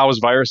allows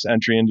virus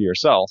entry into your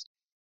cells.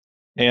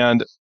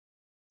 And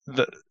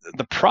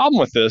the problem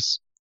with this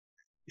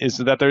is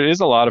that there is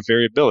a lot of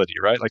variability,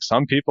 right? Like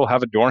some people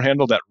have a door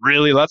handle that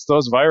really lets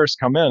those viruses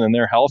come in and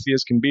they're healthy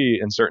as can be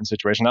in certain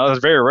situations. Now, that's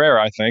very rare,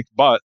 I think,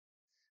 but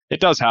it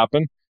does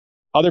happen.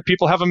 Other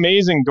people have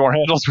amazing door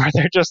handles where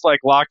they're just like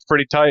locked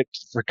pretty tight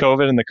for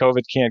COVID and the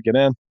COVID can't get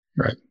in.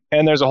 Right.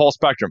 And there's a whole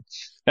spectrum.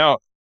 Now,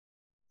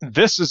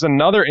 this is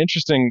another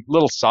interesting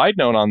little side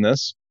note on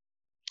this,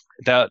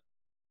 that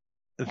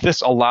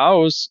this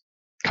allows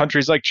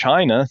countries like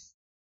China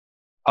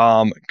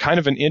kind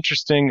of an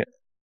interesting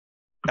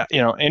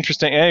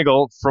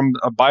angle from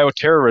a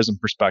bioterrorism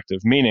perspective,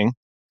 meaning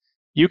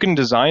you can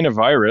design a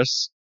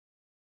virus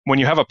when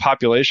you have a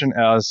population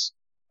as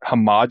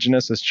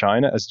homogenous as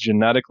China, as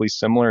genetically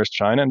similar as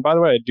China. And by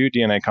the way, I do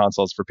DNA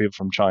consults for people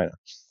from China.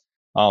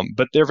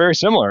 But they're very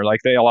similar.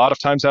 Like they a lot of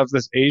times have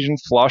this Asian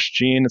flush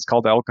gene. It's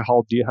called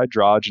alcohol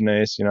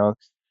dehydrogenase,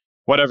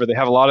 whatever. They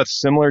have a lot of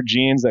similar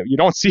genes that you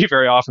don't see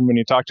very often when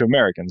you talk to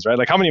Americans, right?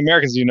 Like how many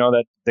Americans do you know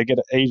that they get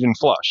Asian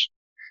flush?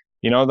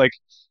 Like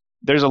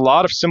there's a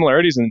lot of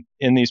similarities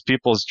in these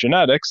people's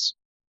genetics,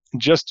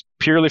 just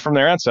purely from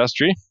their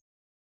ancestry.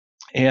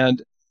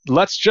 And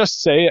let's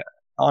just say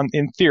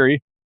in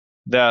theory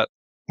that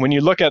when you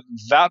look at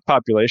that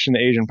population, the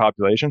Asian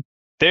population,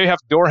 they have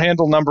door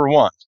handle number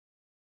 1,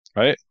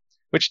 right?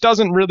 Which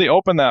doesn't really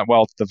open that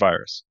well to the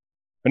virus.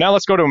 But now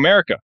let's go to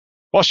America.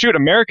 Well, shoot,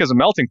 America's a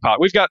melting pot.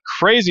 We've got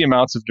crazy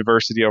amounts of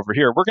diversity over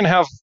here. We're going to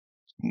have,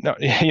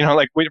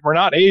 we're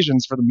not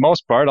Asians for the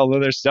most part, although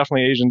there's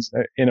definitely Asians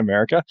in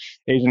America,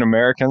 Asian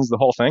Americans, the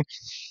whole thing.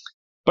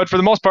 But for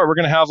the most part, we're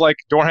going to have like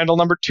door handle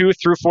number 2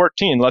 through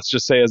 14, let's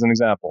just say as an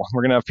example.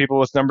 We're going to have people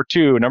with number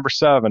 2, number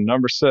 7,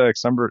 number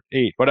 6, number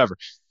 8, whatever.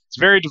 It's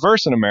very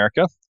diverse in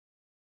America.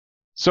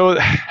 So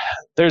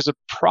there's a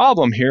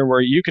problem here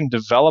where you can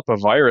develop a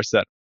virus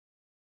that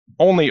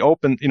only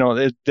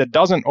that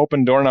doesn't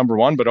open door number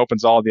 1, but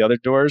opens all the other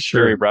doors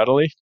very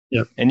readily.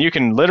 Yep. And you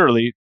can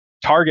literally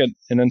target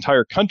an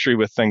entire country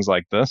with things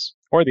like this,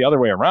 or the other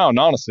way around,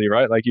 honestly,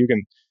 right? Like you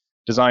can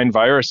design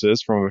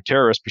viruses from a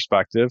terrorist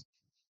perspective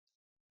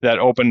that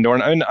open door.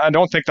 And I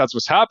don't think that's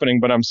what's happening,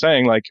 but I'm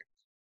saying like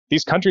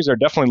these countries are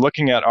definitely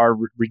looking at our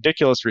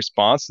ridiculous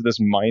response to this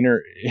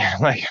minor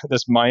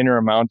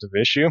amount of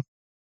issue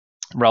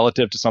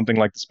relative to something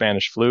like the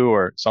Spanish flu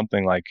or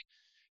something like,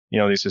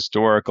 these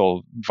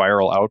historical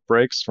viral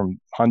outbreaks from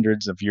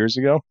hundreds of years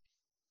ago.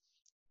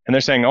 And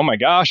they're saying, oh my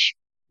gosh,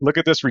 look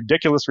at this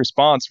ridiculous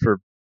response for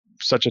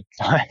such a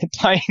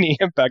tiny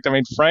impact. I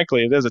mean,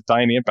 frankly, it is a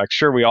tiny impact.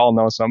 Sure, we all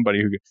know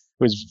somebody who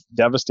was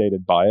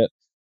devastated by it,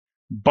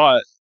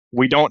 but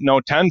we don't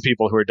know 10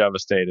 people who are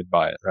devastated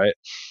by it, right?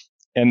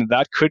 And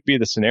that could be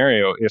the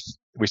scenario if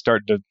we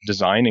start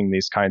designing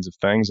these kinds of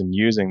things and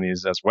using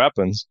these as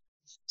weapons.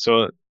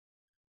 So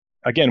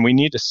again, we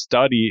need to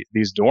study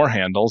these door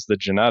handles, the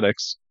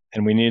genetics,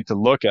 and we need to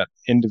look at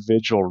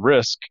individual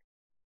risk.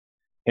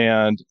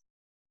 And,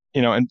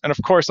 and of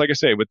course, like I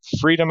say, with the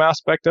freedom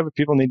aspect of it,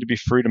 people need to be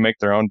free to make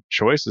their own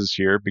choices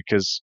here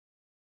because,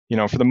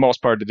 for the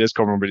most part, it is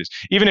comorbidities.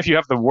 Even if you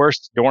have the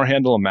worst door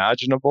handle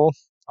imaginable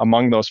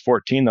among those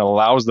 14 that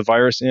allows the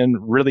virus in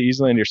really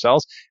easily into your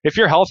cells, if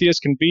you're healthy as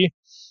can be,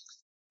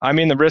 I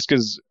mean, the risk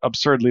is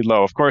absurdly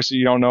low. Of course,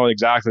 you don't know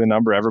exactly the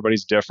number.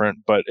 Everybody's different,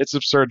 but it's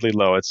absurdly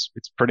low. It's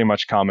pretty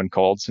much common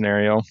cold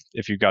scenario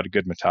if you've got a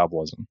good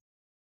metabolism.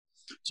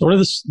 So what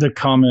are the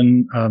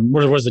common,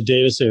 what does the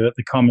data say that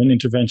the common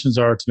interventions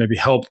are to maybe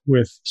help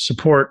with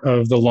support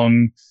of the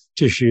lung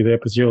tissue, the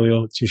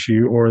epithelial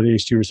tissue, or the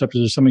ACE2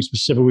 receptors? Is there something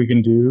specific we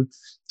can do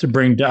to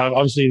bring down,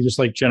 obviously just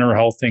like general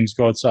health things,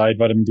 go outside,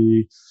 vitamin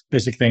D,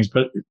 basic things,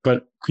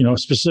 but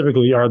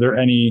specifically, are there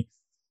any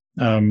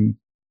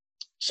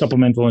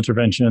supplemental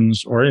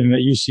interventions or anything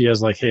that you see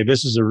as like, hey,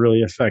 this is a really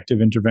effective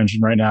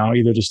intervention right now,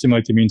 either to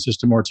stimulate the immune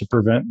system or to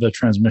prevent the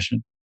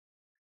transmission?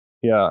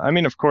 Yeah, I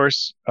mean, of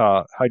course,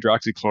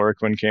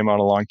 hydroxychloroquine came out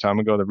a long time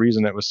ago. The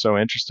reason it was so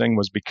interesting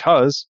was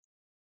because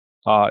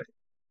I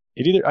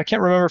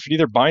can't remember if it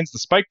either binds the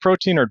spike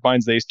protein or it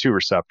binds the ACE2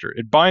 receptor.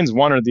 It binds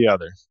one or the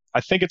other.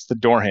 I think it's the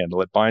door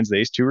handle. It binds the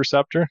ACE2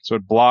 receptor, so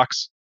it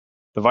blocks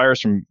the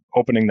virus from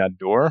opening that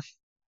door.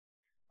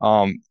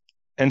 And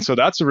so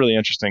that's a really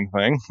interesting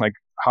thing. Like,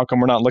 how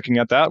come we're not looking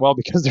at that? Well,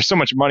 because there's so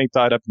much money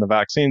tied up in the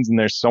vaccines, and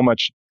there's so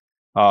much,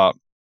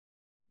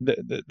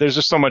 there's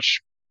just so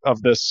much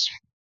of this,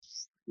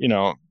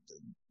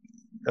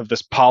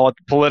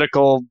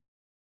 political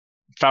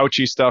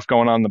Fauci stuff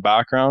going on in the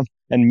background,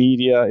 and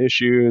media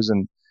issues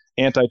and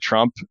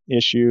anti-Trump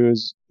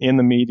issues in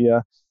the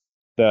media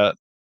that,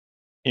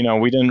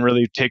 we didn't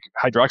really take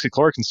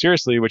hydroxychloroquine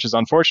seriously, which is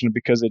unfortunate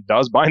because it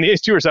does bind the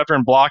ACE2 receptor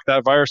and block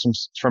that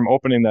virus from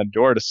opening that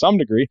door to some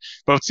degree.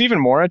 But what's even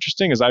more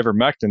interesting is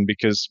ivermectin,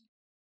 because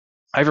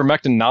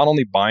ivermectin not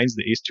only binds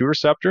the ACE2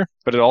 receptor,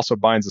 but it also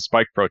binds the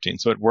spike protein.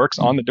 So it works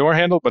on the door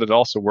handle, but it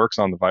also works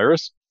on the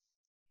virus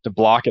to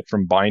block it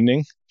from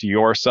binding to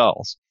your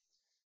cells.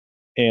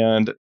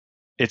 And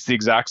it's the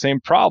exact same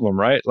problem,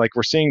 right? Like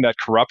we're seeing that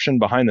corruption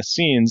behind the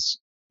scenes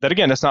that,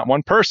 again, it's not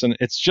one person.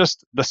 It's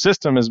just the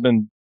system has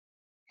been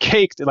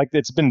caked, like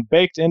it's been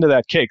baked into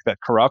that cake, that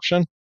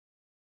corruption.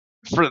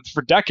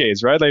 for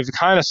decades, right? They've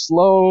kind of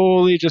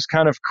slowly just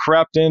kind of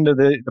crept into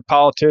the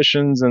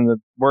politicians and the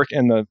work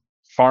and the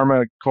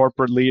pharma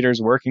corporate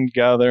leaders working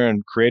together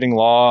and creating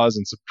laws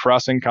and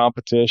suppressing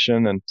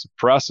competition and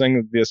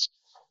suppressing this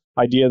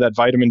idea that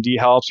vitamin D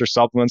helps or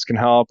supplements can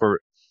help,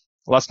 or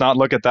let's not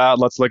look at that.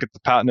 Let's look at the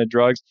patented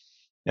drugs.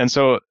 And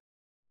so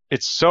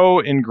it's so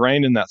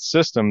ingrained in that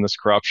system, this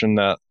corruption,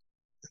 that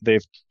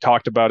they've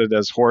talked about it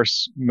as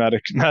horse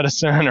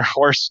medicine or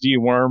horse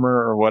dewormer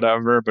or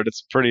whatever, but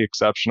it's a pretty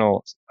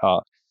exceptional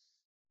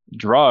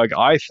drug,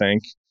 I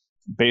think,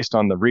 based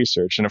on the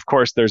research. And of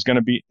course, there's going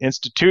to be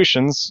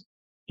institutions,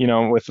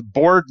 with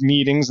board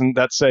meetings and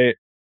that say,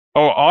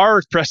 oh,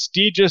 our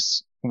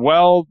prestigious,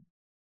 honored,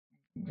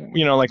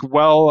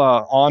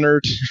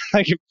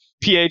 like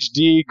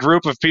PhD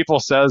group of people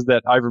says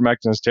that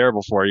ivermectin is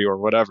terrible for you or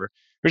whatever,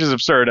 which is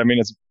absurd. I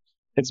mean,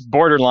 it's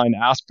borderline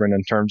aspirin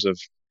in terms of,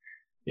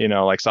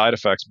 side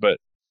effects, but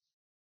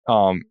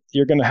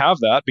you're going to have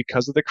that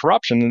because of the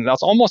corruption. And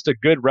that's almost a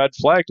good red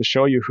flag to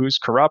show you who's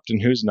corrupt and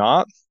who's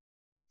not.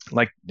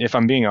 Like, if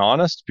I'm being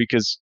honest,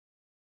 because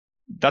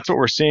that's what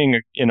we're seeing,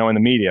 in the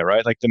media,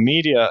 right? Like the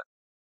media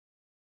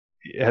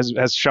has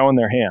shown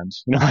their hand,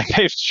 like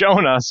they've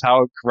shown us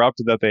how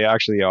corrupted that they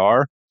actually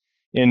are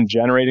in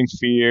generating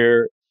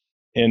fear,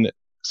 in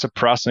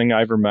suppressing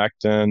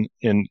ivermectin,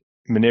 in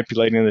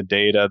manipulating the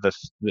data,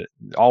 the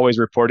always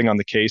reporting on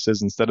the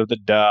cases instead of the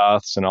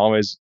deaths, and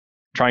always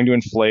trying to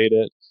inflate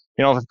it.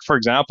 For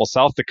example,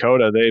 South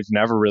Dakota, they've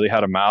never really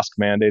had a mask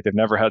mandate. They've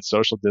never had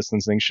social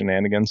distancing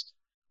shenanigans.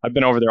 I've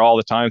been over there all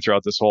the time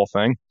throughout this whole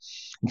thing.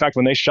 In fact,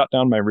 when they shut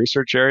down my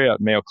research area at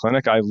Mayo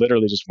Clinic, I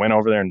literally just went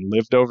over there and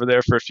lived over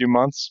there for a few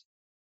months.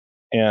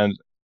 And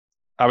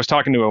I was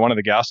talking to one of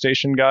the gas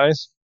station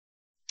guys,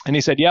 and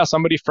he said, yeah,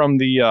 somebody from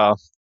the, I don't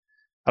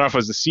know if it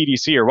was the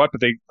CDC or what,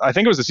 but I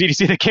think it was the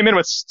CDC. They came in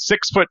with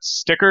 6-foot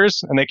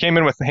stickers, and they came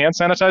in with hand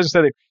sanitizer and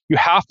said, you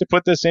have to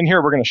put this in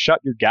here. We're going to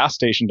shut your gas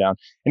station down.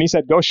 And he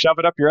said, go shove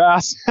it up your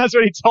ass. That's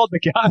what he told the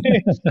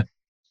guy.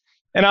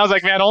 And I was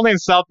like, man, only in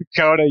South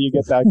Dakota you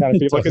get that kind of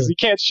people, because you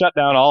can't shut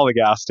down all the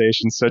gas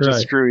stations. So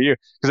just screw you.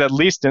 Because at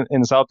least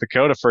in South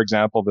Dakota, for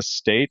example, the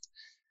state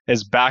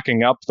is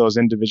backing up those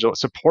individual,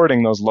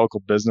 supporting those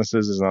local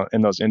businesses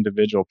and those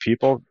individual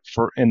people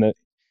in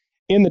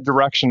the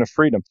direction of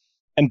freedom.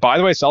 And by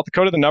the way, South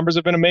Dakota, the numbers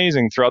have been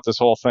amazing throughout this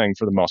whole thing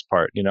for the most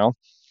part,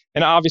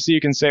 And obviously you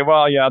can say,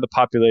 well, yeah, the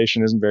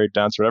population isn't very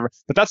dense or whatever,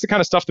 but that's the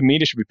kind of stuff the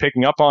media should be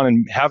picking up on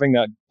and having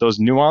those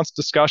nuanced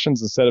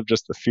discussions instead of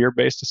just the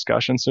fear-based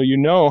discussion. So,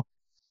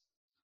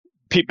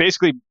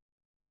 basically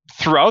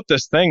throughout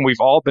this thing, we've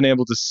all been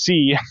able to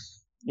see,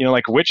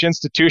 like which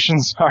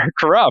institutions are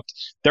corrupt.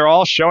 They're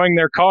all showing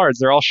their cards.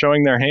 They're all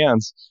showing their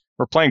hands.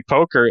 We're playing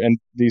poker and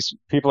these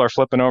people are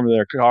flipping over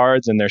their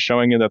cards and they're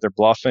showing you that they're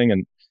bluffing.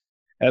 And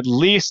at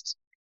least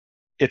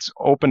it's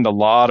opened a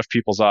lot of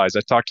people's eyes. I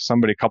talked to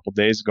somebody a couple of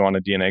days ago on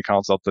a DNA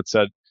consult that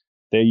said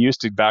they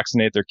used to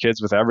vaccinate their kids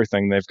with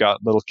everything. They've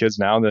got little kids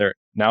now. They're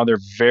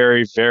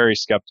very, very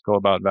skeptical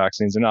about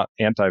vaccines. They're not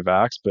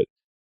anti-vax, but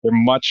they're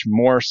much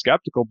more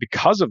skeptical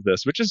because of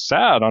this, which is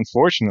sad,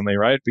 unfortunately,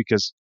 right?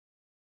 Because,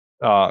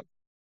 like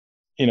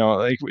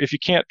if you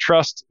can't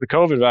trust the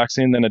COVID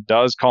vaccine, then it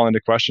does call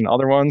into question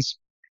other ones.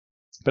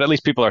 But at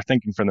least people are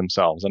thinking for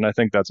themselves. And I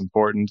think that's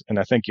important. And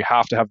I think you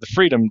have to have the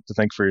freedom to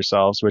think for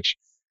yourselves, which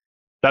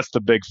that's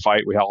the big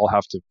fight we all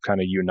have to kind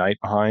of unite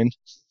behind,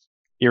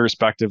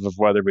 irrespective of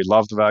whether we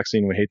love the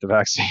vaccine, we hate the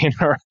vaccine,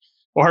 or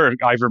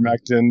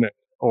ivermectin,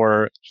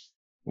 or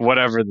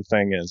whatever the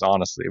thing is.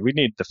 Honestly, we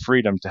need the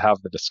freedom to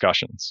have the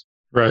discussions.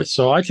 Right.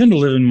 So I tend to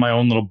live in my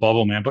own little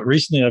bubble, man. But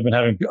recently I've been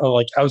having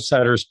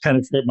outsiders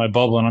penetrate my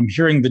bubble, and I'm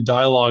hearing the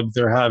dialogue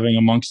they're having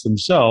amongst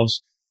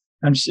themselves.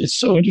 And it's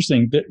so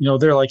interesting that,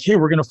 they're like, hey,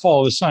 we're going to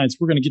follow the science.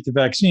 We're going to get the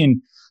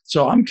vaccine.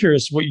 So I'm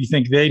curious what you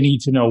think they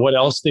need to know, what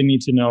else they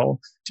need to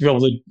know to be able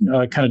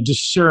to kind of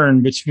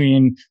discern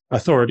between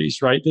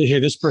authorities, right? Hey,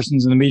 this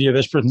person's in the media,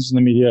 this person's in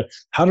the media.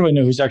 How do I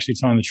know who's actually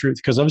telling the truth?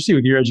 Because obviously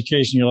with your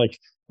education, you're like,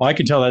 well, I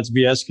can tell that's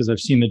BS because I've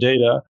seen the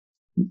data.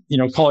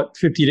 Call it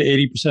 50 to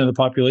 80% of the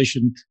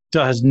population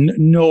has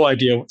no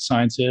idea what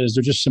science is.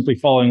 They're just simply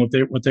following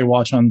what they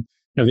watch on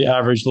the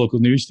average local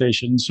news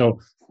station. So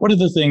what are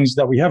the things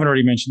that we haven't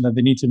already mentioned that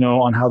they need to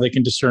know on how they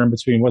can discern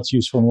between what's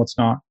useful and what's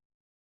not?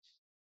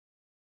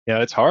 Yeah,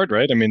 it's hard,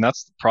 right? I mean,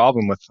 that's the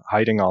problem with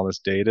hiding all this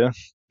data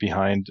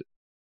behind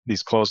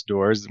these closed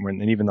doors,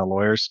 when even the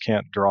lawyers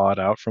can't draw it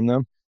out from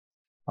them.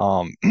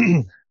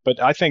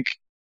 But I think,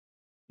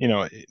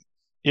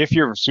 if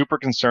you're super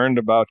concerned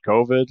about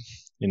COVID,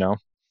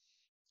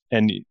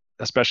 and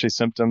especially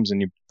symptoms,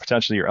 and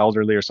you're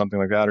elderly or something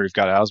like that, or you've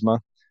got asthma,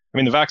 I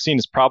mean, the vaccine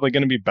is probably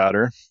going to be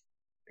better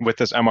with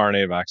this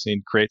mRNA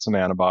vaccine, create some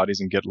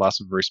antibodies and get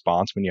less of a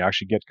response when you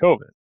actually get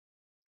COVID.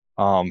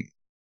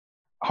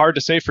 Hard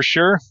to say for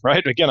sure,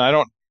 right? Again, I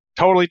don't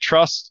totally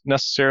trust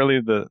necessarily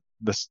the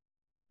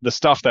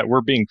stuff that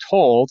we're being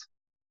told,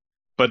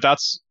 but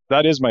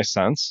that is my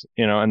sense,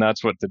 and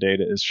that's what the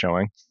data is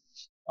showing.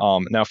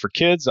 Now for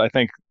kids, I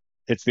think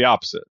it's the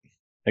opposite.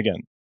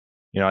 Again,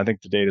 I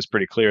think the data is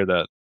pretty clear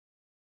that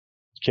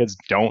kids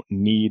don't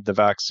need the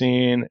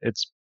vaccine.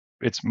 It's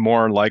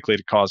more likely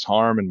to cause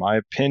harm, in my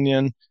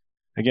opinion.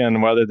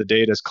 Again, whether the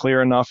data is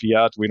clear enough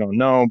yet, we don't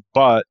know,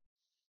 but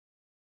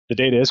the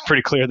data is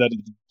pretty clear that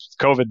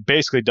COVID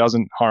basically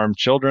doesn't harm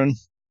children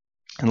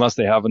unless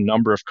they have a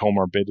number of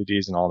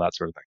comorbidities and all that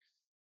sort of thing.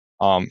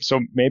 So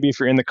maybe if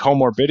you're in the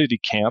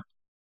comorbidity camp,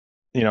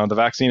 the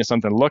vaccine is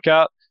something to look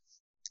at.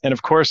 And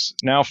of course,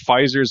 now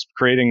Pfizer's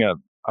creating a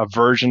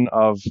version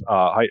of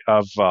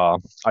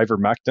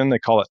ivermectin.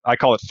 I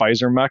call it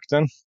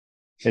Pfizermectin.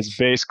 It's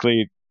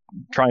basically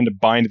trying to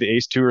bind the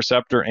ACE2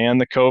 receptor and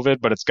the COVID,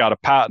 but it's got a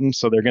patent,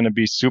 so they're going to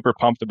be super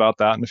pumped about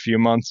that in a few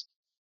months.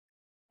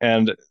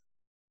 And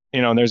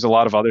there's a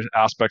lot of other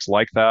aspects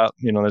like that.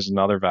 There's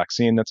another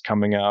vaccine that's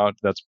coming out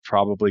that's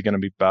probably going to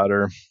be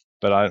better,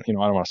 but I don't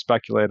want to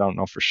speculate. I don't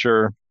know for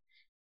sure.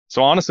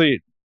 So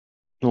honestly,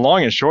 the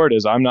long and short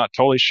is I'm not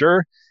totally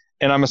sure,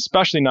 and I'm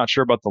especially not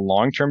sure about the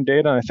long-term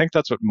data. And I think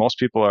that's what most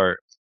people are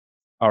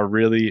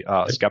really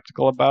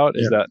skeptical about,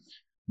 is that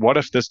what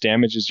if this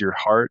damages your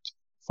heart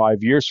 5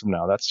 years from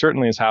now? That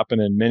certainly has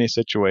happened in many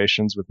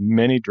situations with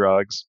many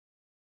drugs.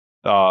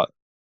 And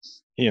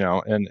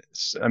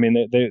I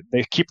mean,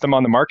 they keep them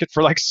on the market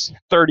for like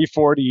 30,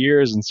 40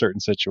 years in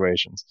certain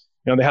situations.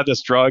 They had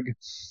this drug,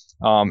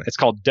 it's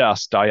called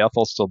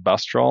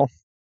diethylstilbestrol.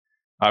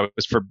 It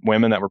was for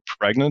women that were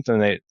pregnant,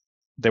 and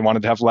they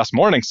wanted to have less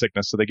morning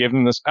sickness. So they gave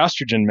them this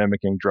estrogen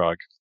mimicking drug,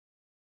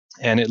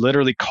 and it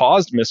literally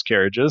caused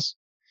miscarriages,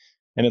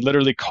 and it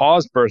literally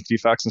caused birth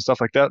defects and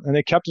stuff like that. And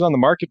they kept it on the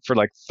market for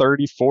like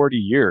 30, 40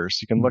 years.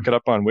 You can look it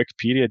up on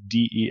Wikipedia,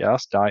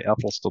 DES,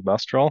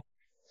 diethylstilbestrol.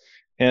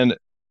 And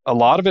a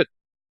lot of it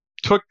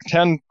took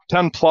 10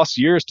 plus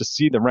years to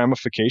see the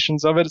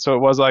ramifications of it. So it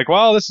was like,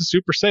 wow, this is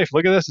super safe.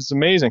 Look at this. It's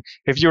amazing.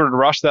 If you were to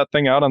rush that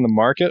thing out on the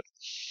market,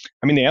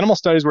 I mean, the animal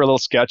studies were a little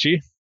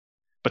sketchy,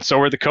 but so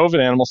were the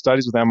COVID animal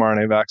studies with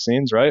mRNA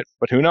vaccines, right?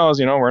 But who knows,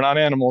 we're not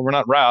animal, we're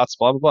not rats,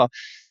 blah, blah, blah.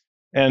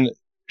 And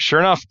sure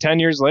enough, 10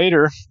 years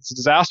later, it's a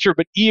disaster.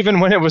 But even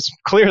when it was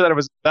clear that it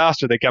was a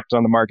disaster, they kept it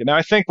on the market. Now,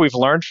 I think we've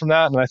learned from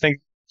that. And I think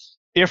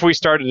if we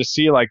started to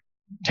see like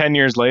 10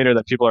 years later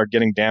that people are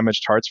getting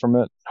damaged hearts from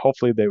it,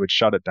 hopefully they would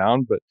shut it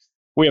down. But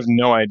we have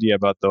no idea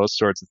about those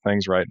sorts of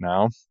things right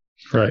now.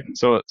 Right.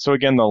 So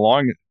again, the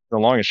long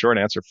and short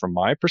answer from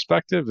my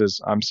perspective is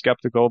I'm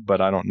skeptical,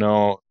 but I don't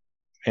know.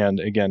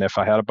 And again, if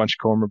I had a bunch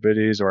of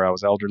comorbidities or I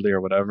was elderly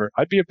or whatever,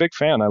 I'd be a big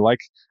fan. I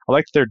like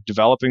that they're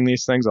developing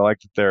these things. I like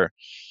that they're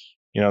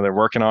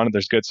working on it.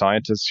 There's good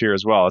scientists here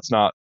as well. It's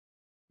not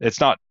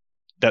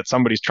that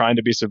somebody's trying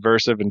to be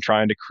subversive and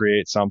trying to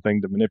create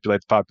something to manipulate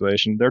the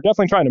population. They're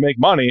definitely trying to make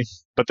money,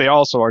 but they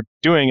also are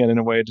doing it in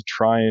a way to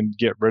try and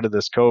get rid of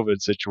this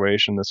COVID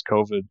situation, this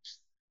COVID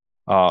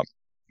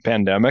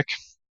pandemic.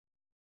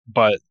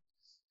 But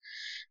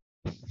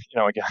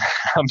again,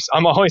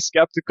 I'm always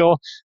skeptical,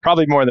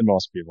 probably more than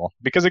most people,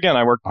 because again,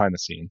 I work behind the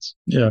scenes.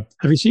 Yeah.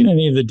 Have you seen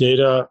any of the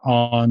data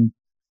on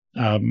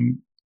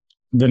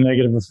the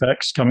negative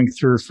effects coming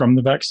through from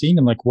the vaccine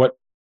and like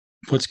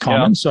what's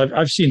common? Yeah. So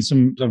I've seen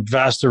a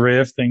vast array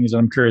of things, and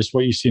I'm curious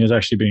what you've seen as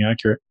actually being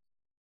accurate.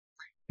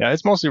 Yeah,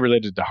 it's mostly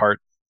related to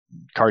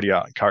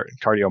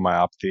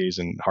cardiomyopathies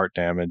and heart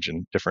damage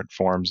and different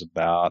forms of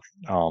that.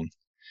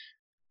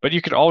 But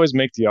you could always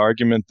make the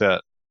argument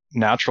that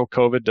natural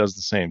COVID does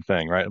the same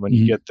thing, right? When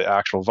you get the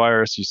actual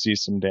virus, you see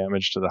some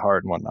damage to the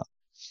heart and whatnot.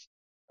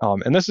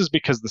 And this is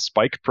because the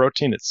spike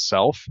protein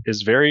itself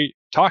is very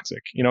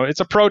toxic. It's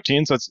a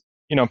protein, so it's,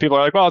 people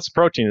are like, well, it's a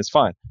protein, it's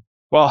fine.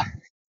 Well,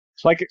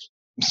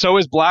 so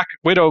is black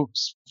widow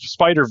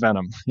spider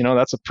venom.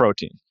 That's a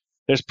protein.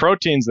 There's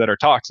proteins that are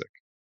toxic.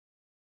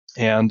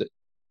 And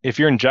if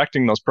you're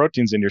injecting those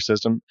proteins into your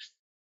system,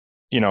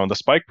 the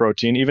spike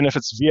protein, even if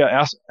it's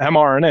via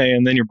mRNA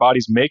and then your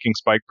body's making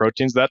spike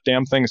proteins, that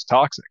damn thing is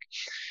toxic.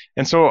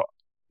 And so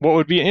what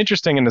would be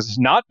interesting and has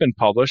not been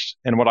published,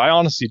 and what I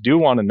honestly do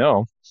want to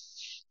know,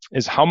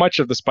 is how much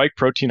of the spike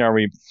protein are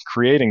we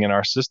creating in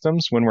our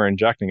systems when we're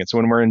injecting it? So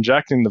when we're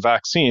injecting the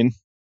vaccine,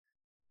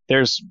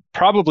 there's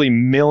probably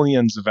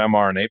millions of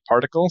mRNA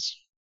particles,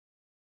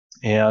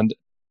 and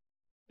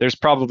there's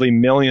probably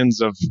millions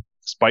of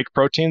spike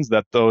proteins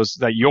that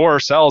your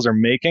cells are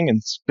making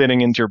and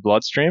spitting into your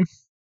bloodstream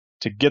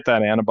to get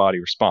that antibody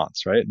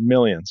response, right?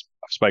 Millions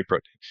of spike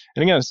protein.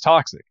 And again, it's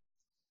toxic.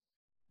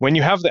 When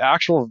you have the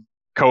actual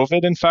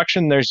COVID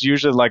infection, there's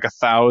usually like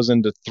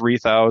 1,000 to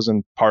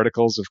 3,000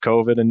 particles of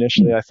COVID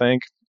initially, I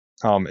think.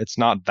 It's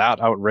not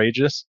that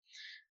outrageous.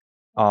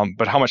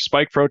 But how much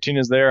spike protein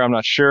is there, I'm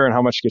not sure. And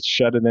how much gets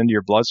shedded into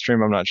your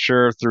bloodstream, I'm not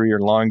sure, through your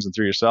lungs and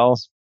through your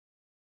cells.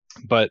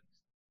 But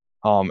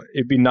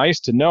it'd be nice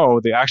to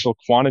know the actual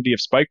quantity of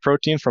spike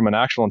protein from an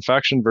actual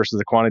infection versus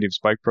the quantity of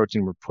spike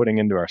protein we're putting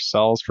into our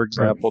cells, for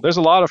example. Right. There's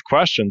a lot of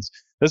questions.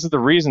 This is the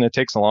reason it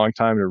takes a long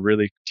time to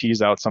really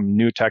tease out some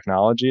new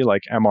technology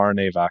like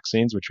mRNA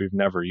vaccines, which we've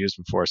never used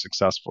before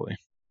successfully.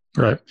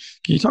 Right.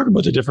 Can you talk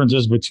about the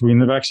differences between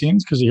the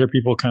vaccines? Because you hear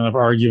people kind of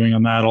arguing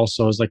on that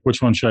also. Is like,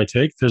 which one should I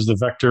take? There's the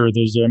vector,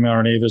 there's the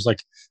mRNA, there's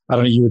like, I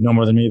don't know, you would know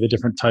more than me, the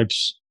different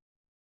types.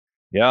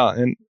 Yeah.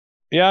 And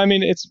yeah, I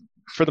mean, it's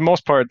for the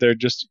most part, they're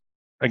just,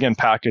 again,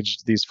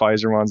 packaged, these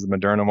Pfizer ones, the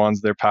Moderna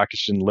ones, they're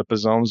packaged in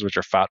liposomes, which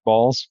are fat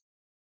balls,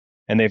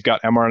 and they've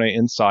got mRNA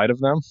inside of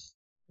them.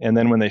 And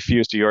then when they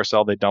fuse to your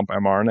cell, they dump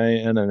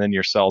mRNA in, and then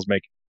your cells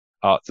make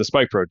the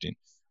spike protein.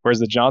 Whereas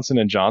the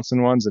Johnson &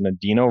 Johnson one's an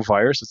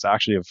adenovirus. It's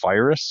actually a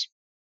virus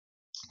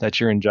that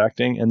you're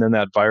injecting, and then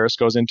that virus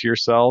goes into your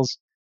cells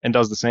and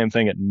does the same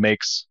thing. It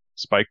makes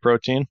spike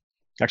protein,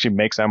 actually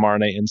makes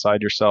mRNA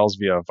inside your cells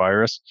via a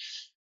virus,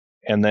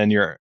 and then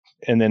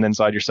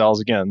inside your cells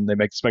again, they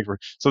make the spike protein.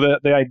 So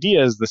the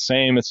idea is the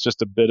same. It's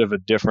just a bit of a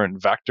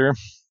different vector,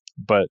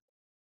 but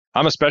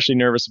I'm especially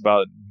nervous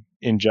about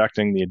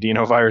injecting the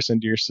adenovirus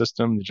into your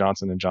system, the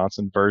Johnson &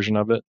 Johnson version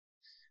of it.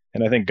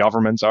 And I think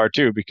governments are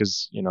too,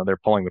 because, they're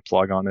pulling the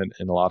plug on it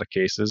in a lot of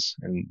cases,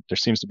 and there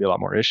seems to be a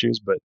lot more issues,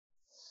 but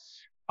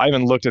I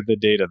haven't looked at the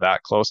data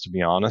that close, to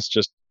be honest,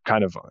 just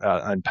kind of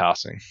in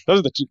passing.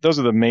 Those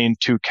are the main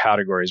two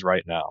categories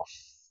right now.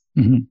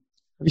 Mm-hmm.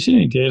 Have you seen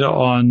any data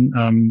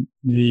on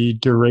the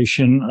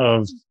duration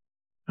of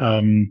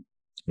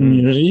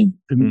immunity,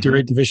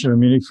 duration of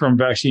immunity from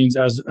vaccines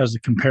as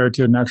compared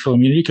to natural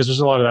immunity? Because there's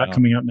a lot of that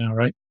coming out now,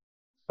 right?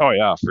 Oh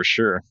yeah, for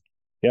sure.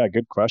 Yeah,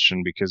 good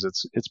question, because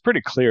it's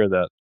pretty clear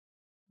that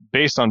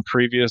based on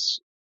previous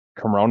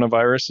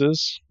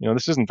coronaviruses,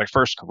 this isn't the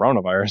first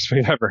coronavirus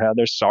we've ever had.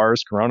 There's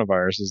SARS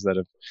coronaviruses that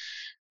have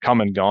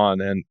come and gone,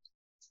 and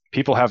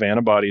people have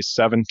antibodies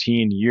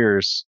 17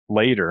 years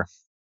later,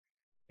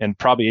 and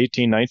probably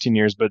 18, 19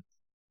 years, but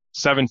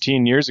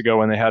 17 years ago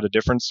when they had a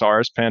different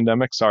SARS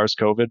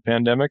COVID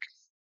pandemic,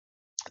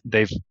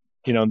 they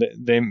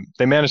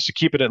managed to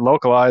keep it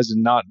localized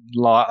and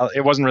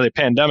it wasn't really a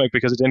pandemic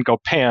because it didn't go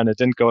pan.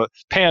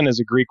 Pan is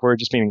a Greek word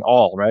just meaning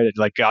all, right? It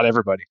got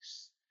everybody.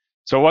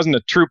 So it wasn't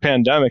a true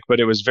pandemic, but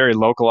it was very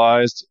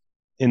localized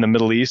in the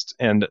Middle East.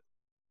 And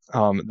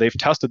they've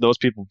tested those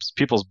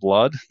people's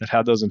blood that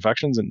had those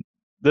infections. And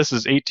this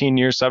is 18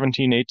 years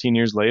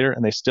later,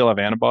 and they still have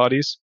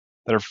antibodies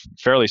that are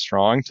fairly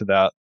strong to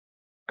that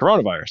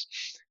coronavirus.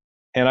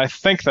 And I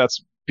think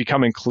that's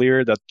becoming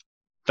clear that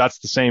that's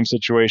the same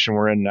situation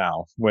we're in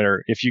now,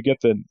 where if you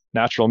get the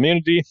natural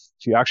immunity,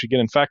 if you actually get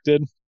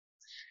infected,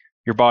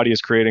 your body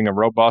is creating a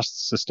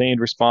robust, sustained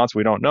response.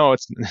 We don't know.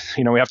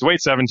 We have to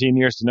wait 17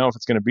 years to know if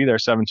it's going to be there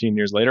 17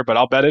 years later, but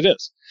I'll bet it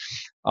is.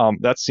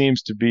 That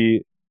seems to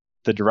be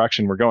the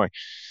direction we're going.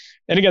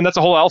 And again, that's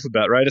a whole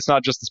alphabet, right? It's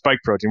not just the spike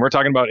protein. We're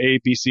talking about A,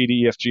 B, C,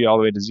 D, E, F, G, all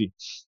the way to Z.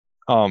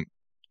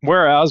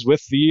 Whereas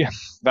with the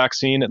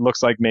vaccine, it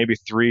looks like maybe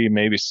 3,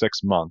 maybe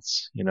 6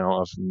 months,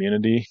 of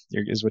immunity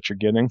is what you're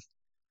getting,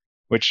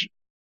 which,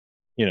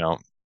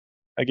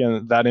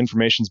 again, that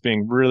information is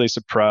being really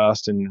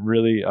suppressed and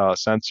really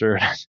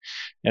censored.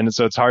 And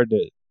so it's hard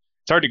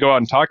to go out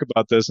and talk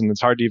about this, and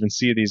it's hard to even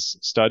see these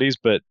studies,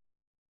 but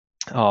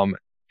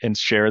and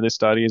share the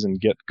studies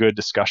and get good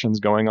discussions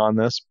going on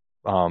this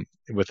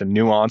with a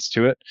nuance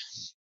to it.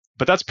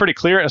 But that's pretty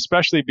clear,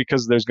 especially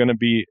because there's going to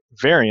be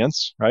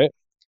variants, right?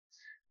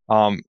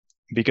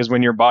 Because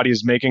when your body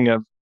is making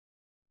an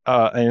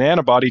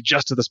antibody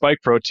just to the spike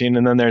protein,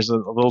 and then there's a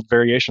little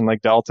variation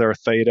like delta or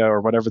theta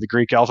or whatever the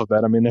Greek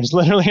alphabet. I mean, there's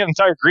literally an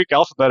entire Greek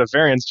alphabet of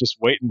variants just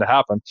waiting to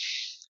happen.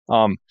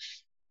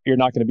 You're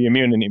not going to be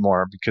immune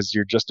anymore because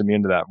you're just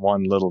immune to that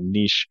one little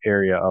niche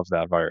area of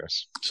that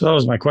virus. So that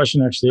was my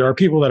question, actually. Are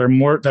people that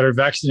are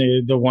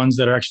vaccinated the ones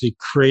that are actually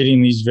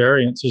creating these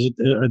variants?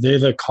 Are they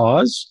the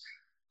cause?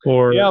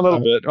 Or yeah, a little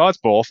bit. Well, it's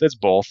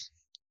both.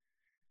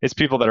 It's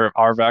people that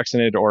are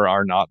vaccinated or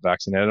are not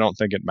vaccinated. I don't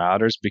think it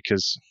matters,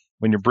 because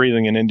when you're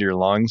breathing it into your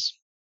lungs,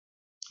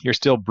 you're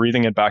still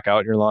breathing it back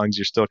out your lungs.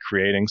 You're still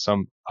creating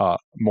some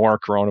more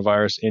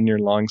coronavirus in your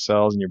lung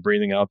cells, and you're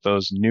breathing out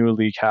those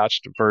newly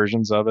hatched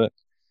versions of it.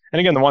 And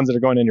again, the ones that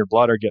are going in your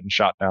blood are getting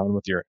shot down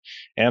with your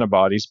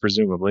antibodies,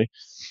 presumably.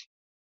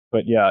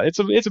 But yeah, it's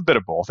a bit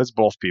of both. It's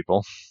both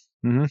people.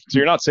 Mm-hmm. So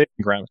you're not saving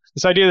grandma.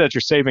 This idea that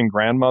you're saving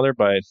grandmother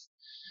by,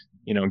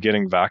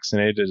 getting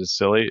vaccinated is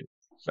silly.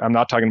 I'm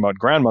not talking about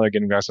grandmother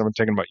getting vaccinated. I'm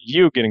talking about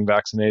you getting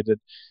vaccinated,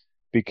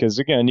 because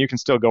again, you can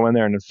still go in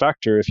there and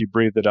infect her if you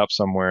breathe it up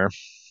somewhere.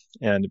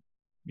 And,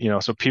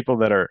 so people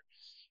that are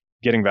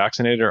getting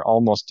vaccinated are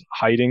almost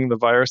hiding the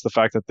virus, the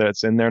fact that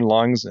it's in their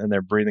lungs, and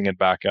they're breathing it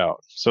back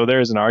out. So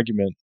there's an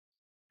argument,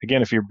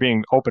 again, if you're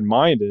being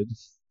open-minded,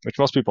 which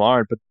most people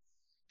aren't, but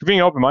if you're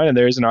being open-minded,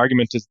 there is an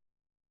argument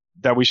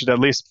that we should at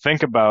least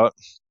think about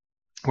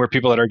where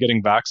people that are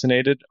getting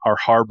vaccinated are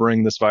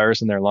harboring this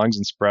virus in their lungs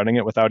and spreading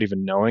it without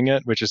even knowing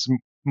it, which is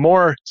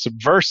more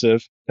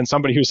subversive than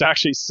somebody who's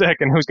actually sick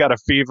and who's got a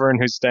fever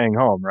and who's staying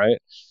home, right?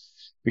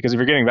 Because if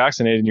you're getting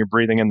vaccinated and you're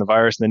breathing in the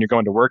virus, and then you're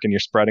going to work and you're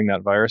spreading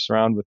that virus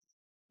around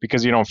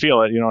because you don't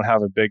feel it, you don't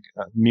have a big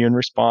immune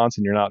response,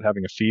 and you're not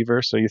having a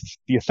fever, so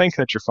you think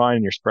that you're fine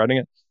and you're spreading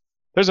it.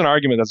 There's an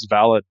argument that's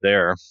valid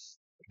there,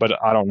 but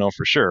I don't know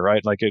for sure,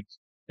 right? Like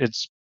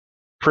it's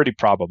pretty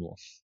probable.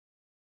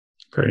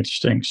 Very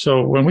interesting.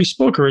 So when we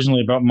spoke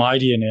originally about my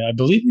DNA, I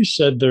believe you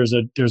said there's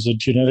a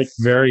genetic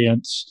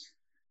variance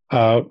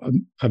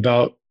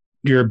about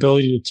your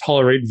ability to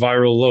tolerate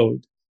viral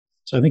load.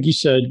 So I think you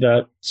said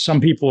that some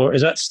people,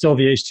 is that still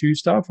the ACE2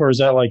 stuff, or is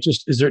that like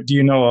just, is there, do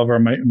you know of, or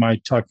am I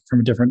talking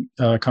from a different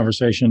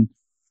conversation,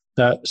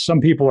 that some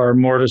people are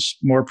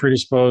more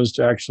predisposed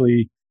to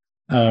actually,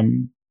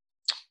 um,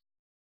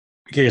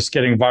 I guess,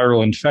 getting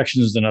viral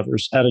infections than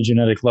others at a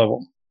genetic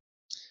level?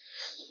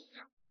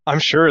 I'm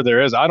sure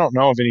there is. I don't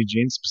know of any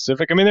gene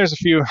specific. I mean, there's a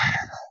few.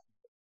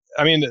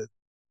 I mean,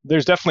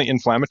 there's definitely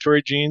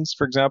inflammatory genes,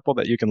 for example,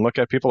 that you can look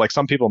at. People like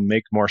some people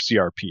make more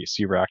CRP,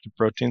 C-reactive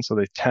protein, so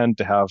they tend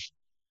to have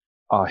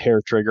a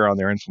hair trigger on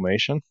their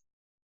inflammation.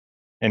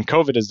 And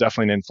COVID is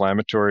definitely an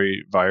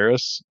inflammatory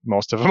virus.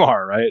 Most of them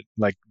are, right?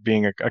 Like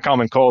being a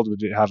common cold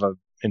would have an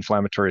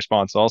inflammatory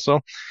response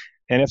also.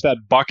 And if that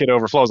bucket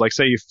overflows, like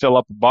say you fill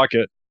up a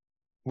bucket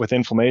with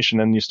inflammation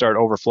and you start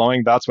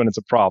overflowing, that's when it's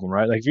a problem,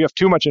 right? Like if you have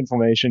too much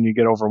inflammation, you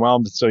get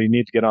overwhelmed. So you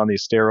need to get on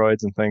these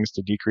steroids and things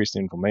to decrease the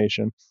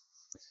inflammation,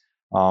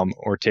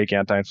 or take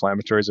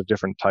anti-inflammatories of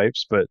different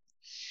types. But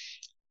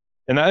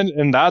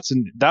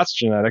that's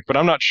genetic. But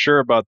I'm not sure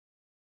about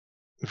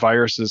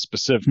viruses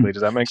specifically.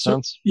 Does that make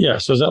sense? Yeah.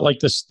 So is that like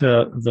this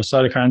the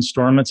cytokine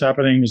storm that's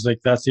happening? Is like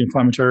that's the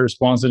inflammatory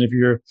response, and if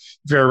you're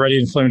already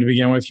inflamed to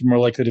begin with, you're more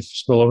likely to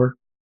spill over.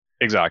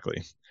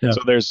 Exactly. Yeah.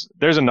 So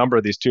there's a number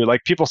of these too.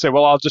 Like people say,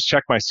 well, I'll just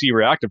check my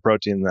C-reactive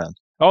protein then.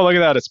 Oh, look at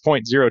that. It's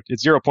 0.0.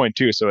 It's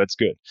 0.2, so it's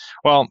good.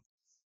 Well,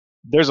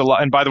 there's a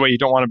lot. And by the way, you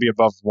don't want to be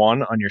above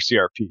 1 on your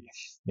CRP.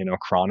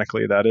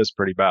 Chronically, that is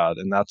pretty bad.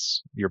 And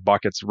that's your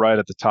bucket's right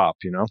at the top,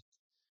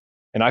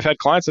 And I've had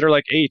clients that are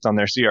like 8 on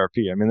their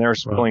CRP. I mean, they're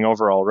spilling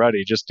over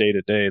already, just day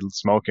to day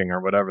smoking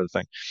or whatever the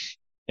thing.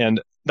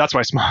 And that's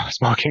why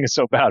smoking is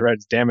so bad, right?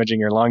 It's damaging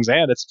your lungs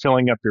and it's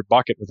filling up your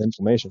bucket with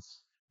inflammation.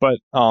 But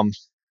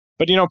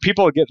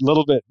people get a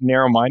little bit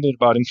narrow-minded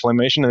about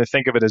inflammation, and they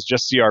think of it as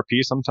just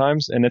CRP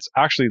sometimes, and it's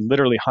actually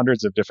literally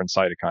hundreds of different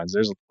cytokines.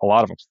 There's a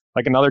lot of them.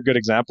 Like another good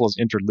example is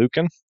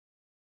interleukin.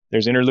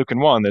 There's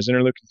interleukin-1, there's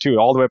interleukin-2,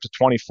 all the way up to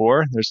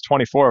 24. There's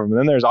 24 of them. And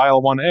then there's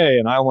IL-1A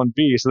and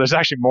IL-1B. So there's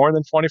actually more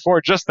than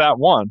 24, just that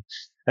one.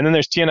 And then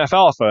there's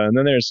TNF-alpha, and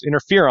then there's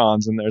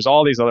interferons, and there's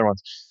all these other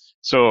ones.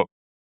 So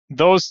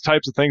those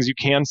types of things you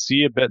can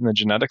see a bit in the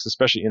genetics,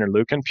 especially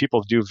interleukin.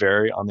 People do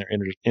vary on their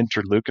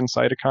interleukin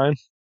cytokine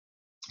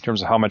in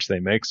terms of how much they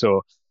make.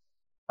 So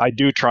I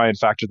do try and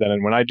factor that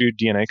in. When I do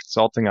DNA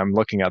consulting, I'm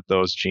looking at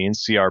those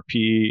genes,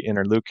 CRP,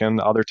 interleukin,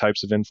 other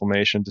types of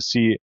inflammation, to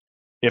see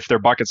if their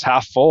bucket's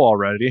half full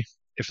already,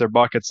 if their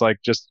bucket's like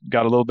just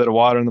got a little bit of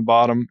water in the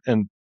bottom.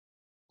 And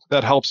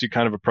that helps you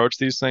kind of approach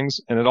these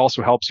things. And it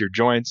also helps your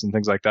joints and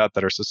things like that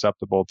are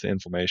susceptible to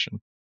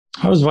inflammation.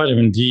 How is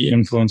vitamin D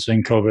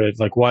influencing COVID?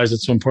 Like, why is it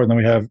so important that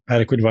we have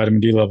adequate vitamin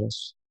D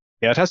levels?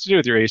 Yeah, it has to do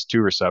with your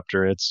ACE2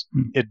 receptor.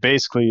 It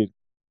basically,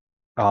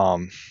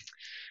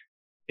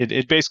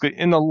 it basically,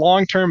 in the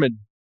long term,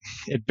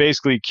 it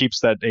basically keeps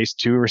that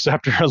ACE2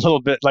 receptor a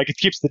little bit, like it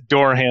keeps the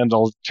door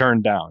handle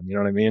turned down. You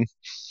know what I mean?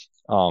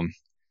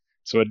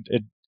 So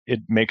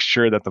it makes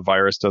sure that the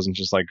virus doesn't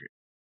just like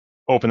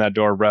open that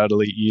door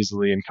readily,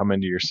 easily, and come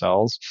into your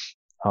cells.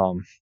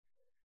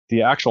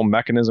 The actual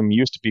mechanism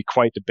used to be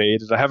quite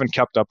debated. I haven't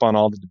kept up on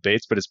all the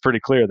debates, but it's pretty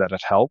clear that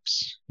it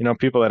helps.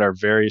 People that are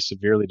very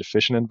severely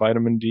deficient in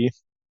vitamin D,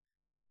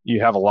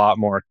 you have a lot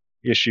more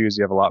issues.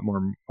 You have a lot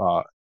more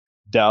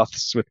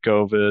deaths with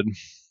COVID,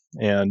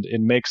 and it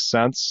makes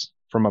sense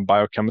from a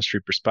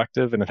biochemistry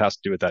perspective, and it has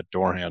to do with that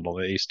door handle,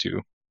 the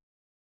ACE2.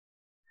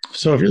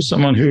 So if you're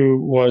someone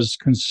who was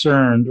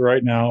concerned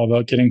right now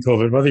about getting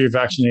COVID, whether you're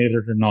vaccinated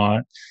or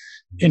not,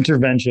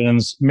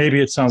 interventions,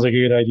 maybe it sounds like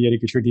a good idea to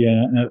get your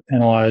DNA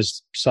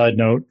analyzed. Side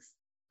note,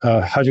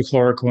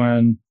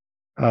 hydrochloroquine,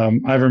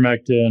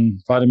 ivermectin,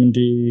 vitamin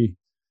D,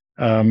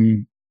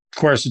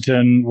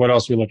 quercetin. What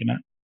else are we looking at?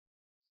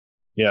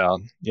 Yeah.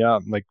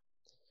 Like,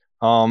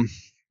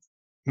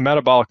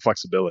 metabolic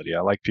flexibility.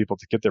 I like people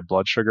to get their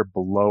blood sugar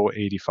below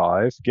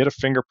 85. Get a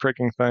finger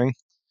pricking thing.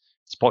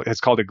 It's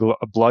called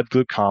a blood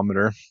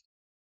glucometer.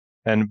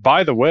 And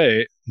by the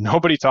way,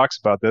 nobody talks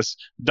about this.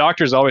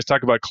 Doctors always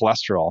talk about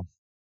cholesterol.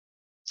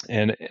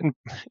 And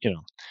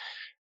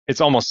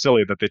it's almost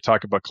silly that they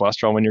talk about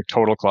cholesterol when your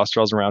total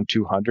cholesterol is around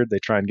 200. They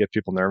try and get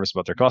people nervous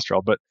about their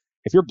cholesterol. But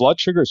if your blood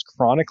sugar is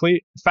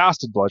chronically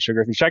fasted blood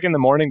sugar, if you check in the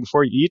morning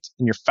before you eat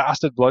and your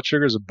fasted blood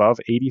sugar is above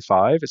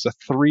 85, it's a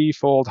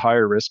 3-fold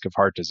higher risk of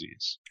heart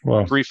disease.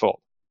 Wow. 3-fold,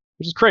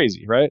 which is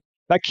crazy, right?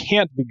 That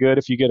can't be good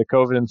if you get a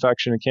COVID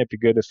infection. It can't be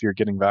good if you're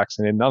getting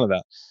vaccinated. None of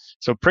that.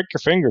 So prick your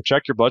finger,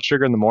 check your blood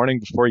sugar in the morning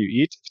before you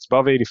eat. If it's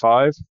above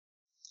 85,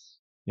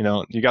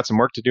 you got some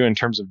work to do in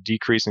terms of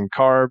decreasing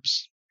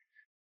carbs,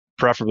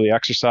 preferably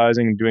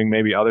exercising, and doing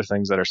maybe other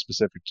things that are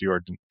specific to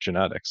your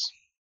genetics.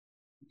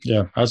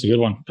 Yeah, that's a good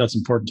one. That's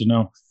important to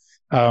know.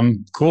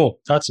 Cool.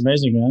 That's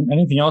amazing, man.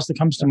 Anything else that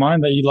comes to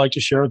mind that you'd like to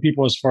share with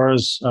people as far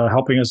as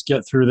helping us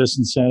get through this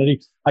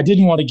insanity? I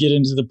didn't want to get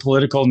into the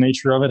political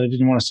nature of it. I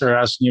didn't want to start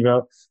asking you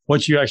about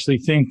what you actually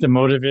think the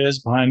motive is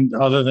behind,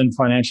 other than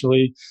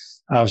financially.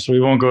 So we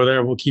won't go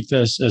there. We'll keep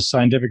this as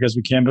scientific as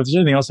we can. But if there's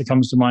anything else that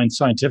comes to mind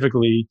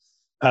scientifically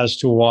as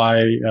to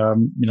why,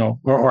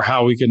 or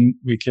how we can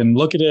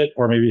look at it,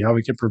 or maybe how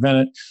we can prevent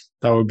it,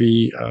 that would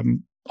be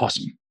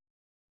awesome.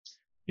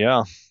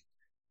 Yeah.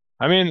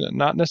 I mean,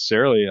 not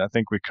necessarily. I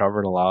think we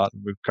covered a lot.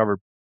 We've covered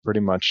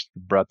pretty much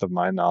the breadth of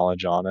my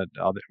knowledge on it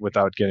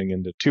without getting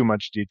into too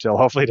much detail,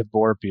 hopefully to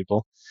bore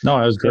people. No,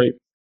 that was great.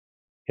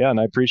 Yeah. And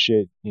I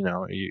appreciate,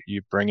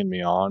 you bringing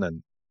me on,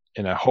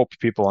 and I hope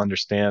people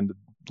understand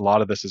a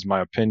lot of this is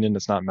my opinion.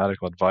 It's not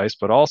medical advice,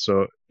 but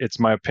also it's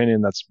my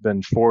opinion that's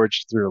been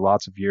forged through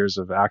lots of years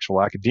of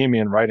actual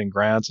academia and writing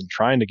grants and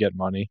trying to get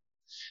money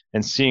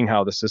and seeing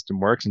how the system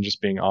works, and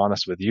just being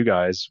honest with you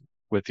guys,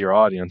 with your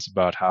audience,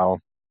 about how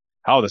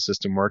the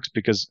system works,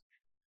 because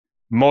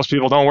most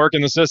people don't work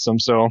in the system.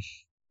 So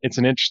it's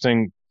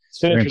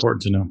very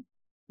important to know.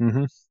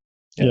 Mm-hmm.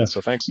 Yeah.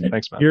 So thanks, man.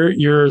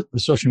 Your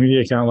social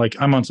media account, like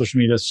I'm on social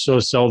media so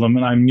seldom,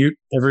 and I mute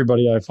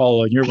everybody I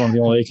follow. And you're one of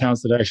the only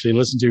accounts that I actually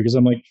listen to, because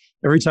I'm like,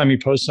 every time you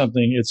post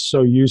something, it's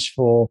so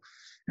useful.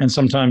 And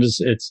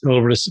sometimes it's a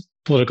little bit of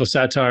political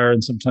satire,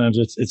 and sometimes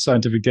it's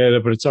scientific data,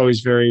 but it's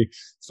always very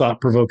thought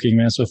provoking,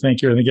 man. So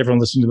thank you. I think everyone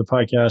listening to the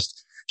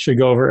podcast should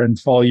go over and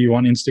follow you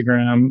on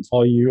Instagram,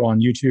 follow you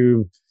on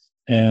YouTube.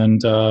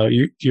 And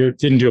you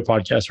didn't do a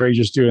podcast, right? You're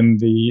just doing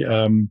the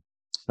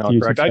no,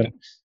 correct.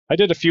 I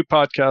did a few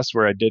podcasts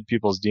where I did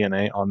people's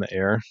DNA on the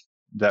air,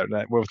 that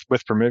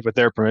with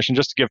their permission,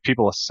 just to give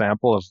people a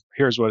sample of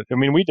here's what I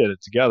mean. We did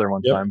it together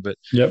one time, but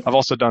I've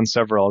also done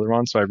several other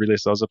ones, so I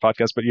released those as a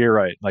podcast. But you're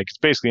right, like it's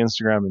basically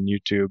Instagram and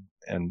YouTube,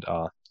 and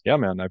yeah,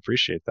 man, I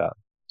appreciate that.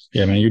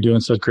 Yeah, man, you're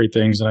doing such great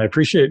things, and I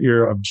appreciate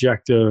your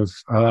objective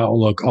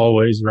outlook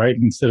always, right?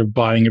 Instead of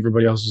buying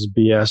everybody else's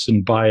BS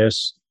and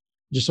bias,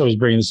 just always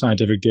bringing the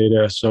scientific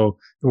data. So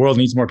the world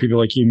needs more people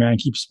like you, man.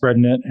 Keep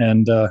spreading it,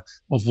 and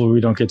hopefully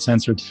we don't get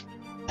censored.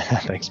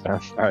 Thanks,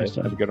 man. All right,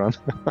 have a good one.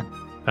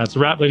 That's a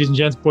wrap, ladies and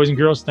gents, boys and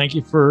girls. Thank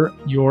you for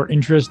your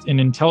interest in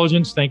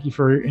intelligence. Thank you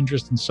for your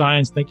interest in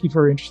science. Thank you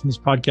for your interest in this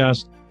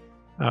podcast.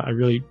 I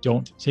really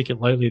don't take it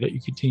lightly that you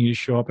continue to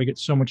show up. I get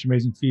so much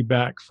amazing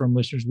feedback from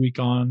listeners week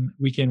in,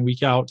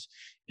 week out,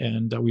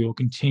 and we will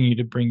continue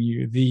to bring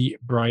you the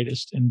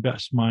brightest and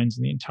best minds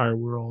in the entire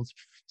world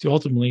to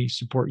ultimately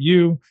support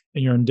you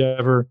in your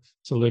endeavor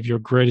to live your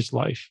greatest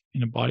life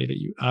in a body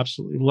that you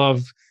absolutely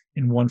love.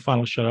 And one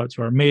final shout out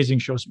to our amazing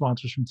show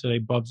sponsors from today,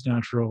 Bubs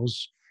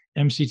Naturals,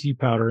 MCT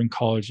powder and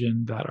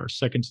collagen, that are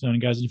second to none,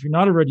 guys. And if you're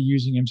not already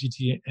using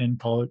MCT and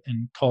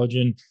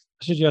collagen,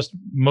 I suggest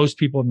most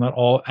people, if not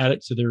all, add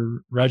it to their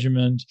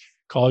regimen.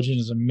 Collagen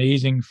is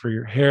amazing for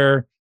your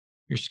hair,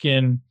 your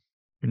skin,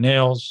 your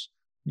nails,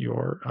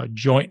 your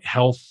joint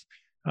health.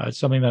 It's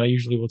something that I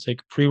usually will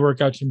take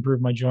pre-workout to improve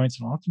my joints,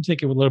 and I'll often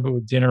take it a little bit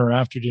with dinner or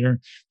after dinner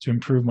to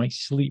improve my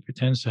sleep. It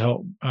tends to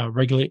help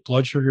regulate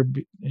blood sugar,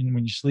 and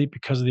when you sleep,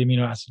 because of the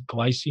amino acid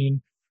glycine,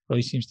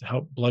 really seems to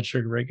help blood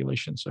sugar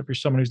regulation. So if you're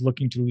someone who's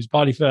looking to lose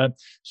body fat,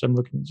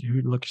 someone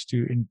who looks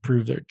to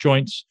improve their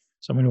joints,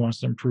 someone who wants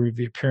to improve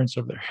the appearance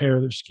of their hair,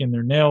 their skin,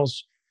 their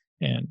nails,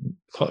 and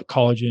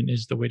collagen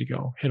is the way to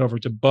go. Head over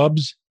to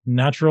Bubs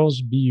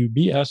Naturals,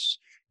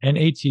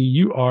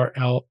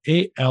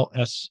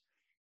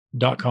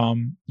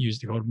 BUBSNaturals.com. Use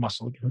the code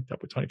MUSCLE, get hooked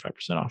up with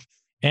 25% off.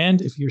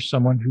 And if you're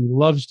someone who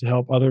loves to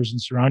help others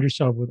and surround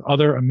yourself with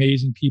other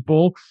amazing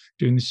people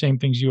doing the same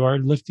things you are,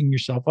 lifting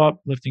yourself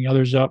up, lifting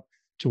others up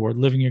toward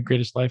living your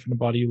greatest life in a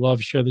body you love,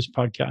 share this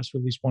podcast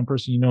with at least one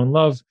person you know and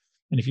love.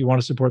 And if you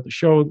want to support the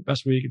show, the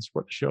best way you can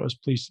support the show is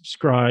please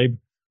subscribe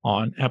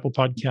on Apple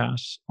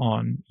Podcasts,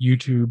 on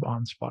YouTube,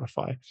 on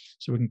Spotify,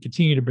 so we can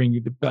continue to bring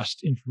you the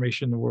best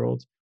information in the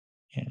world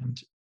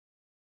and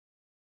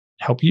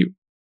help you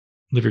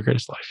live your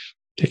greatest life.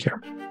 Take care.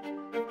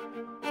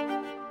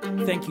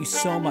 Thank you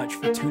so much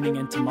for tuning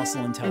into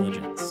Muscle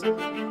Intelligence.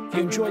 If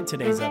you enjoyed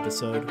today's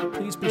episode,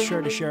 please be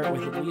sure to share it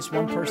with at least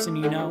one person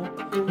you know.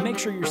 Make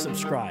sure you're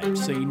subscribed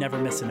so you never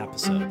miss an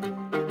episode.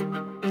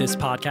 This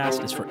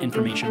podcast is for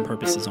information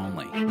purposes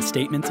only. The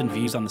statements and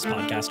views on this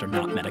podcast are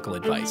not medical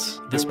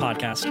advice. This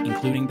podcast,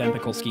 including Ben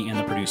Pikulski and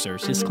the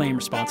producers, disclaim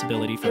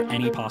responsibility for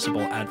any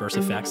possible adverse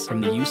effects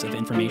from the use of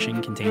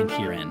information contained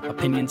herein.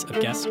 Opinions of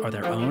guests are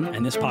their own,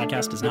 and this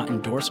podcast does not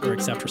endorse or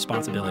accept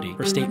responsibility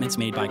for statements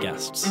made by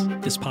guests.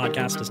 This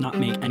podcast does not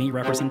make any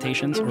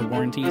representations or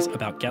warranties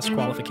about guest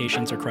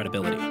qualifications or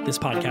credibility. This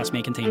podcast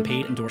may contain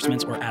paid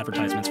endorsements or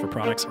advertisements for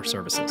products or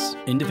services.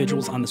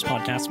 Individuals on this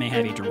podcast may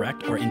have a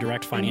direct or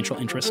indirect financial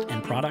interest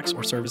in products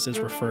or services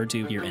referred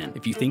to herein.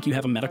 If you think you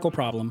have a medical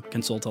problem,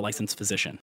 consult a licensed physician.